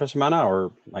jump in, Professor Manaugh,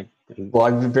 or like?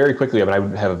 Well, very quickly. I mean, I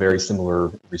would have a very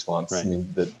similar response. Right. I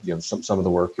mean, that some of the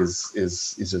work is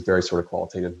just very sort of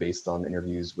qualitative, based on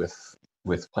interviews with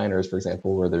planners, for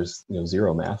example, where there's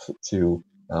zero math, to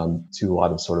a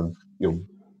lot of sort of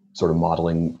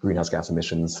modeling greenhouse gas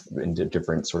emissions in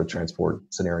different sort of transport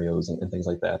scenarios and things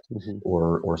like that, Mm-hmm.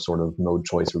 or sort of mode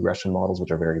choice regression models,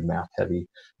 which are very math heavy,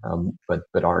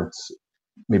 but aren't.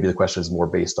 Maybe the question is more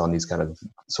based on these kind of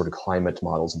sort of climate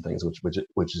models and things,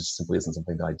 which is simply isn't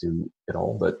something that I do at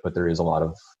all. But there is a lot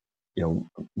of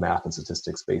math and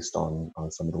statistics based on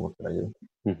some of the work that I do.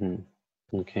 Mm-hmm.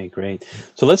 Okay, great.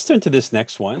 So let's turn to this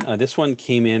next one. This one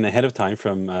came in ahead of time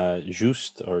from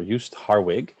Just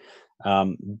Harwig.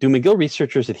 Do McGill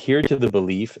researchers adhere to the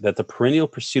belief that the perennial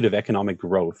pursuit of economic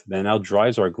growth that now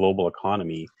drives our global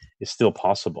economy is still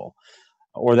possible,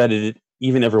 or that it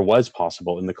even ever was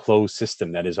possible in the closed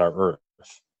system that is our Earth?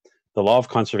 The law of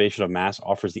conservation of mass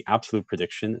offers the absolute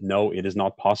prediction: no, it is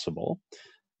not possible,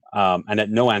 and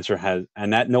that no answer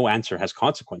has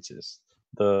consequences.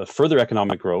 The further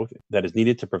economic growth that is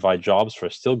needed to provide jobs for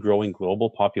a still growing global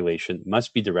population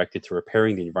must be directed to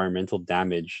repairing the environmental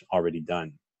damage already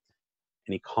done.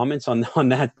 Any comments on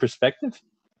that perspective?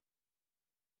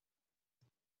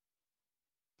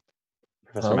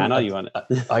 Professor Manaugh, you want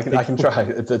to? I can try.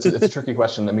 It's a tricky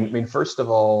question. I mean, first of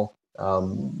all,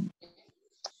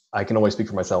 I can only speak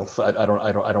for myself. I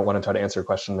don't want to try to answer a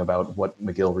question about what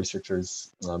McGill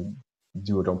researchers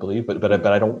do or don't believe. But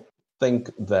I don't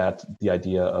think that the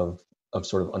idea of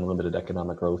sort of unlimited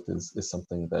economic growth is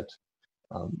something that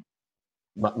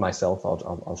myself.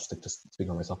 I'll stick to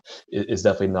speaking on myself. Is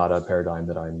definitely not a paradigm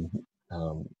that I'm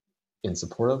in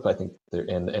support of. I think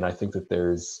and I think that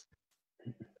there's.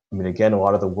 I mean, again, a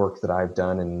lot of the work that I've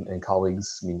done and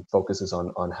colleagues, I mean, focuses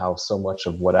on how so much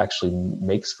of what actually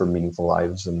makes for meaningful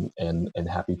lives and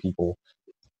happy people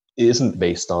isn't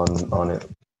based on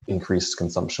increased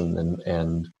consumption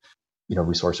and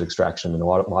resource extraction. And a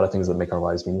lot of things that make our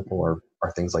lives meaningful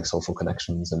are things like social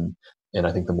connections. And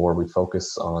I think the more we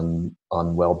focus on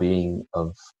well-being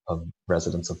of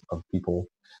residents of people,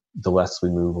 the less we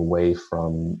move away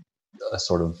from a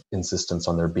sort of insistence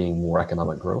on there being more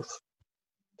economic growth.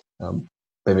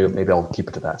 Maybe I'll keep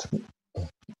it to that.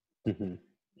 Mm-hmm.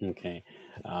 Okay,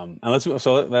 and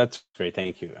so that's great.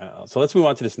 Thank you. So let's move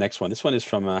on to this next one. This one is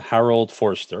from Harold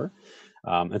Forster.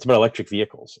 It's about electric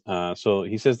vehicles. So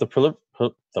he says the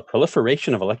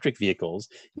proliferation of electric vehicles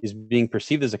is being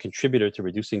perceived as a contributor to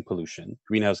reducing pollution,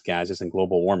 greenhouse gases, and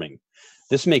global warming.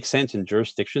 This makes sense in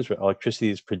jurisdictions where electricity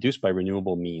is produced by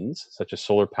renewable means, such as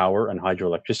solar power and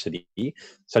hydroelectricity,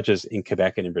 such as in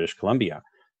Quebec and in British Columbia.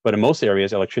 But in most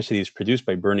areas, electricity is produced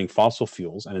by burning fossil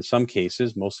fuels, and in some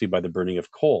cases, mostly by the burning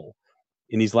of coal.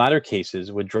 In these latter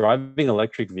cases, would driving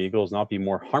electric vehicles not be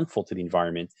more harmful to the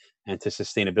environment and to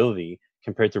sustainability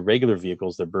compared to regular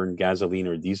vehicles that burn gasoline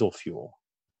or diesel fuel?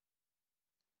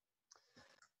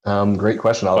 Great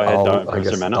question. I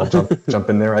guess I'll jump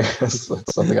in there. I guess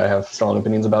that's something I have strong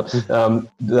opinions about. I mean,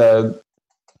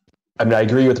 I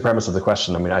agree with the premise of the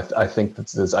question. I mean, I think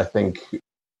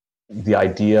the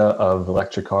idea of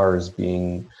electric cars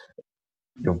being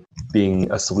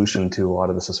a solution to a lot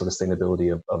of the sort of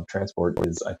sustainability of transport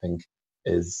is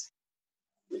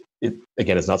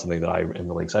again, it's not something that I am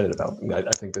really excited about. I mean,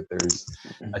 I think that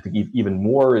I think even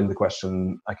more in the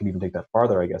question, I can even take that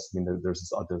farther, I guess. I mean,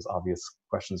 there's obvious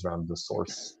questions around the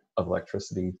source of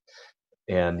electricity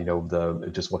and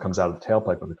just what comes out of the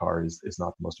tailpipe of the car is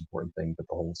not the most important thing, but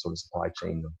the whole sort of supply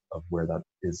chain of where that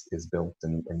is built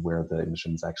and where the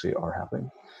emissions actually are happening.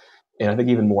 And I think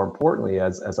even more importantly,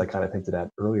 as I kind of hinted at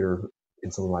earlier in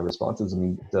some of my responses,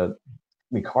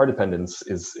 car dependence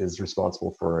is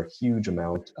responsible for a huge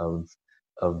amount of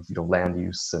land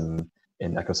use and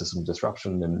ecosystem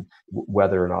disruption, and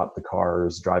whether or not the car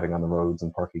is driving on the roads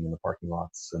and parking in the parking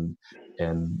lots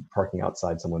and parking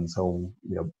outside someone's home,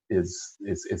 is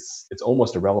it's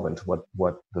almost irrelevant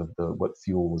what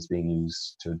fuel was being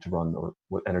used to run, or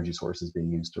what energy source is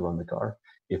being used to run the car,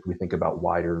 if we think about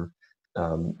wider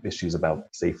issues about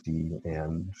safety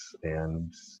and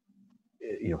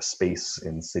space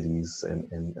in cities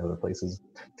and other places.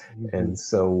 Mm-hmm. And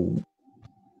so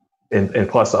and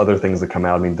plus other things that come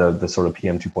out, the sort of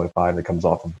PM 2.5 that comes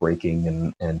off of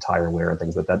braking and tire wear and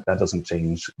things, that doesn't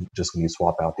change just when you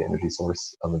swap out the energy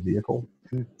source of a vehicle.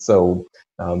 Mm-hmm. So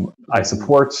I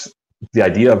support the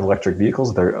idea of electric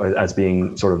vehicles as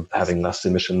being sort of having less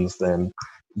emissions than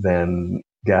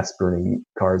gas burning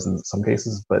cars in some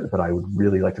cases, but I would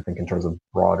really like to think in terms of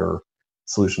broader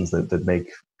solutions that make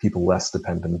people less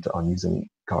dependent on using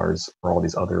cars for all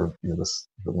these other, the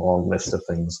long list of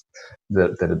things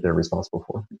that they're responsible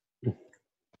for.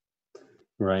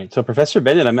 Right. So, Professor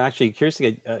Bennett, I'm actually curious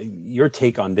to get your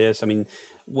take on this. I mean,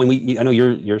 I know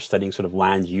you're studying sort of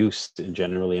land use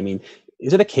generally. I mean,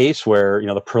 is it a case where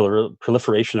the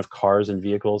proliferation of cars and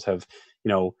vehicles have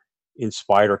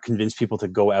inspired or convinced people to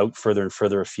go out further and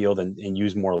further afield and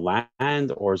use more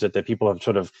land, or is it that people have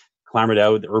sort of clamored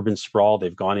out the urban sprawl,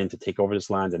 they've gone in to take over this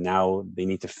land, and now they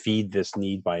need to feed this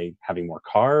need by having more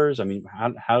cars? I mean,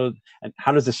 how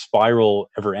does this spiral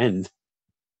ever end?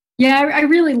 Yeah, I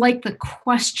really like the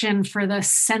question for the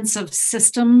sense of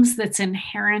systems that's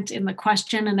inherent in the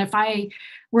question. And if I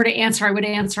were to answer, I would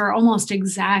answer almost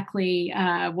exactly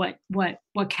what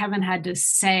Kevin had to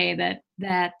say.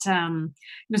 That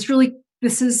it's really,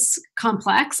 this is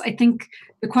complex. I think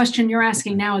the question you're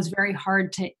asking now is very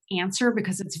hard to answer,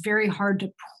 because it's very hard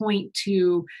to point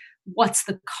to what's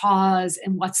the cause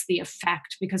and what's the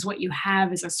effect, because what you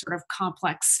have is a sort of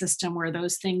complex system where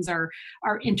those things are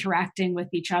interacting with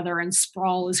each other, and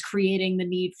sprawl is creating the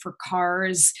need for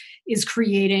cars, is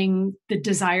creating the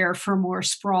desire for more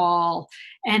sprawl,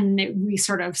 and we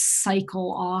sort of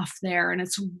cycle off there. And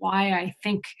it's why I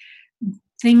think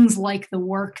things like the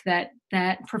work that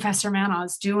Professor Manaugh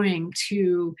is doing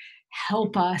to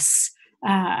help us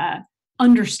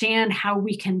understand how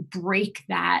we can break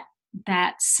that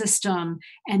system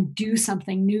and do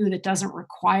something new that doesn't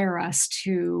require us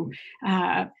to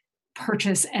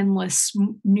purchase endless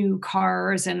new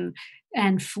cars and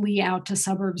flee out to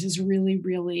suburbs is really,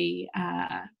 really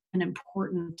an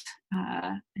important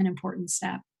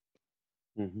step.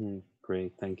 Mm-hmm.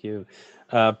 Great, thank you.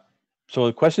 So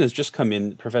the question has just come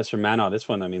in, Professor Manaugh. This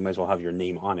one, might as well have your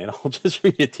name on it. I'll just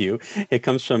read it to you. It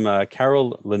comes from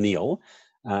Carol Laniel.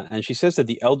 And she says that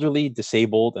the elderly,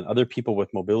 disabled, and other people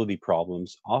with mobility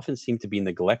problems often seem to be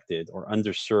neglected or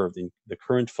underserved in the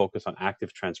current focus on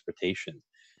active transportation.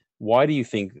 Why do you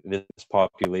think this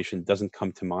population doesn't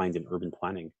come to mind in urban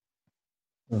planning?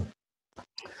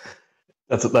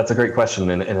 That's a great question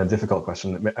and a difficult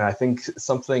question. I think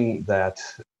something that,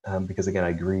 because again, I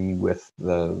agree with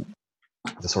the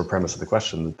sort of premise of the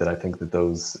question, that I think that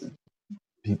those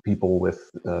people with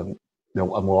a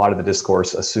lot of the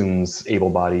discourse assumes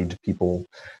able-bodied people.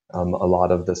 A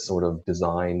lot of the sort of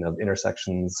design of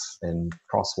intersections and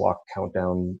crosswalk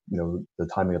countdown, the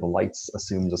timing of the lights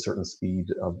assumes a certain speed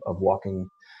of walking.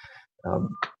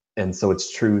 And so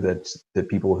it's true that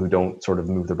people who don't sort of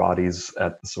move their bodies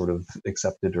at the sort of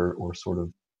accepted or sort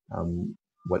of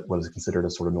what is considered a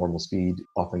sort of normal speed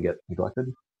often get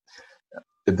neglected.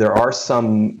 There are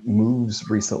some moves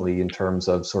recently in terms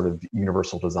of sort of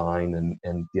universal design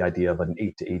and the idea of an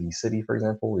 8 to 80 city, for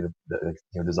example,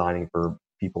 designing for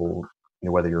people,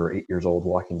 whether you're 8 years old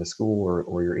walking to school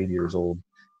or you're 80 years old,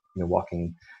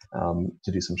 walking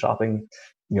to do some shopping,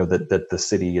 that the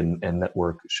city and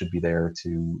network should be there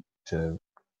to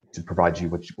provide you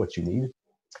what you need.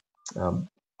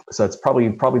 So it's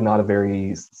probably not a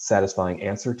very satisfying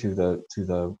answer to the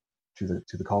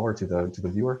caller, to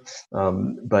the viewer,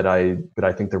 but I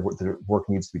think the work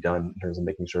needs to be done in terms of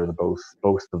making sure that both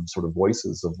the sort of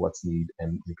voices of what's needed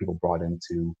and people brought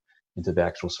into the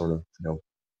actual sort of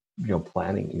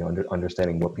planning,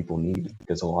 understanding what people need,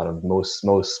 because a lot of most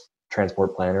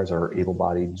transport planners are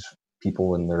able-bodied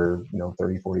people in their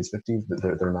 30s, 40s,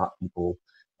 50s. They're not people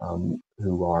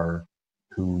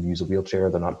who use a wheelchair.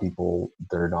 They're not people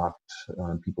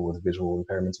with visual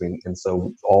impairments. And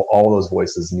so all those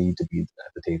voices need to be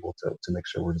at the table to make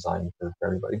sure we're designing for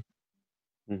everybody.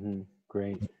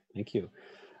 Great, thank you.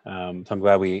 So I'm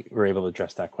glad we were able to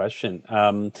address that question.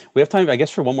 We have time, I guess,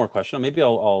 for one more question. Maybe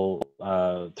I'll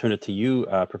turn it to you,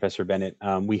 Professor Bennett.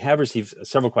 We have received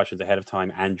several questions ahead of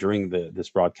time and during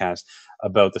this broadcast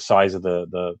about the size of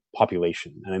the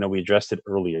population. And I know we addressed it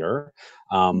earlier.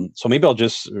 So maybe I'll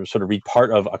just sort of read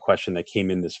part of a question that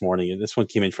came in this morning. And this one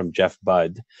came in from Jeff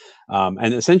Budd.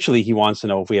 And essentially, he wants to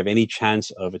know if we have any chance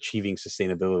of achieving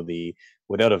sustainability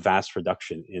without a vast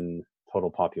reduction in total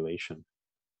population.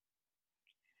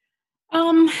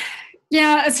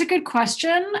 Yeah, it's a good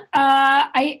question.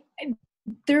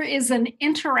 There is an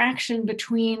interaction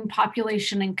between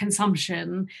population and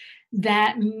consumption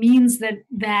that means that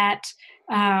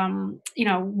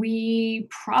we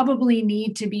probably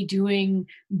need to be doing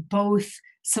both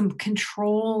some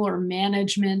control or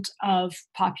management of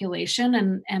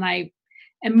population, and I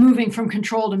am moving from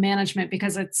control to management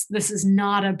because this is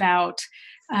not about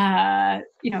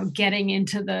getting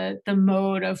into the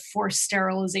mode of forced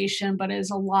sterilization, but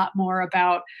is a lot more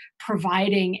about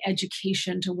providing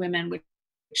education to women, which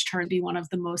turns to be one of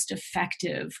the most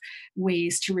effective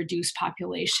ways to reduce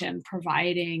population,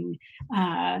 providing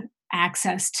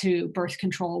access to birth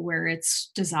control where it's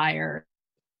desired.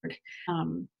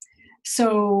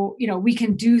 So, we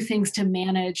can do things to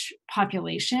manage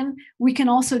population. We can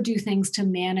also do things to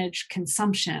manage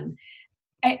consumption.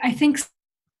 I think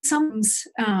sometimes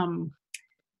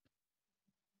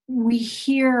we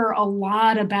hear a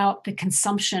lot about the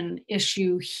consumption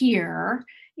issue here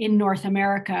in North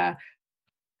America,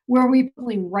 where we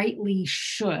probably rightly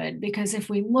should, because if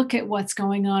we look at what's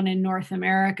going on in North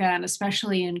America, and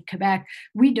especially in Quebec,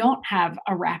 we don't have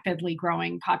a rapidly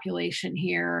growing population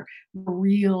here, a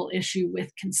real issue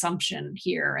with consumption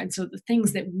here. And so the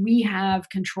things that we have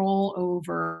control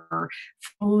over our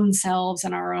own selves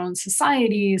and our own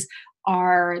societies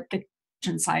are the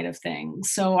side of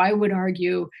things. So I would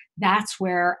argue that's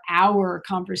where our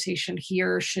conversation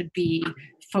here should be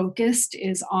focused,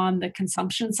 is on the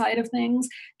consumption side of things.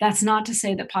 That's not to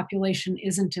say that population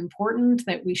isn't important,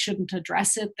 that we shouldn't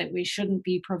address it, that we shouldn't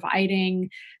be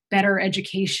providing better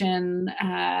education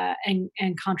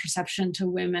and contraception to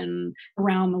women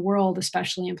around the world,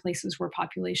 especially in places where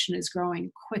population is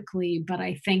growing quickly. But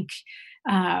I think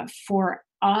for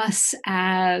us,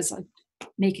 as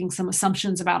making some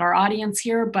assumptions about our audience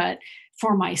here, but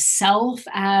for myself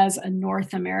as a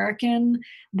North American,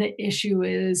 the issue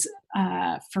is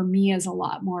for me is a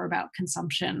lot more about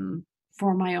consumption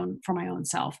for my own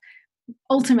self.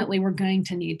 Ultimately, we're going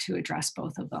to need to address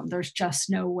both of them. There's just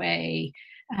no way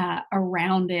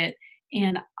around it.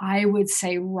 And I would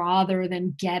say, rather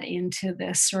than get into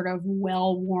this sort of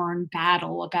well-worn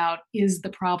battle about, is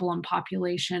the problem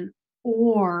population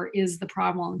or is the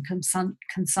problem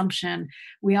consumption,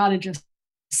 we ought to just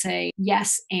say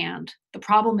yes, and the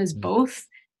problem is both,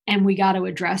 and we got to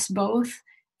address both,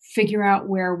 figure out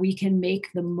where we can make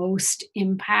the most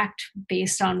impact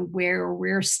based on where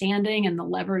we're standing and the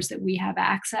levers that we have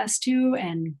access to,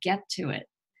 and get to it.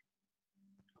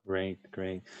 Great.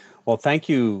 Well, thank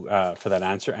you for that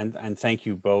answer, and thank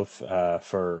you both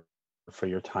for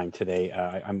your time today.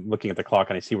 I'm looking at the clock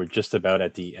and I see we're just about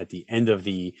at the end of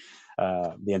the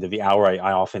hour.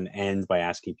 I often end by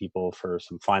asking people for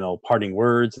some final parting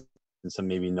words and some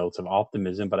maybe notes of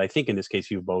optimism, but I think in this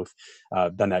case you've both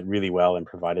done that really well and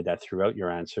provided that throughout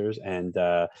your answers. And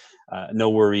no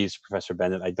worries, Professor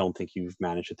Bennett, I don't think you've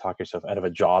managed to talk yourself out of a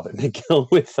job at McGill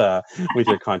with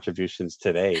your contributions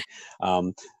today.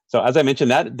 So as I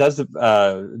mentioned, that does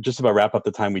just about wrap up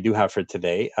the time we do have for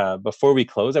today. Before we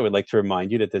close, I would like to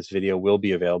remind you that this video will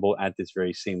be available at this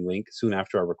very same link soon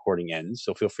after our recording ends.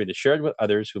 So feel free to share it with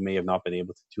others who may have not been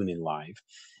able to tune in live.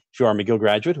 If you are a McGill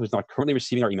graduate who is not currently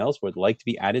receiving our emails but would like to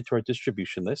be added to our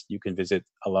distribution list, you can visit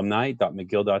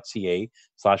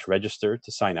alumni.mcgill.ca/register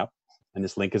to sign up. And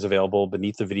this link is available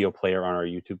beneath the video player on our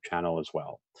YouTube channel as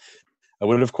well. I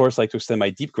would, of course, like to extend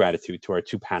my deep gratitude to our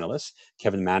two panelists,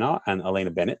 Kevin Manaugh and Elena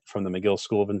Bennett from the McGill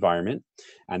School of Environment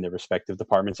and their respective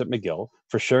departments at McGill,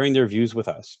 for sharing their views with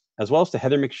us, as well as to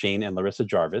Heather McShane and Larissa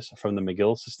Jarvis from the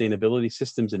McGill Sustainability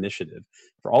Systems Initiative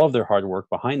for all of their hard work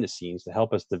behind the scenes to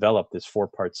help us develop this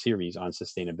 4-part series on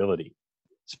sustainability.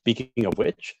 Speaking of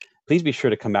which, please be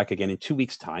sure to come back again in 2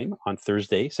 weeks' time on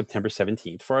Thursday, September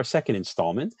 17th, for our second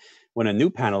installment, when a new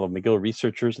panel of McGill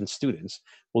researchers and students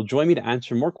will join me to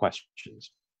answer more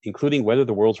questions, including whether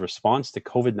the world's response to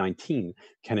COVID-19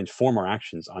 can inform our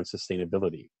actions on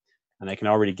sustainability. And I can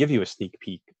already give you a sneak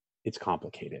peek, it's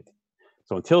complicated.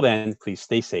 So until then, please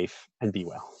stay safe and be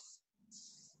well.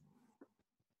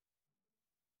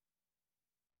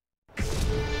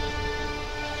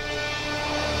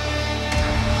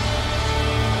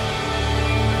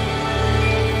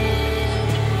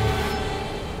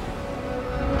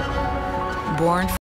 born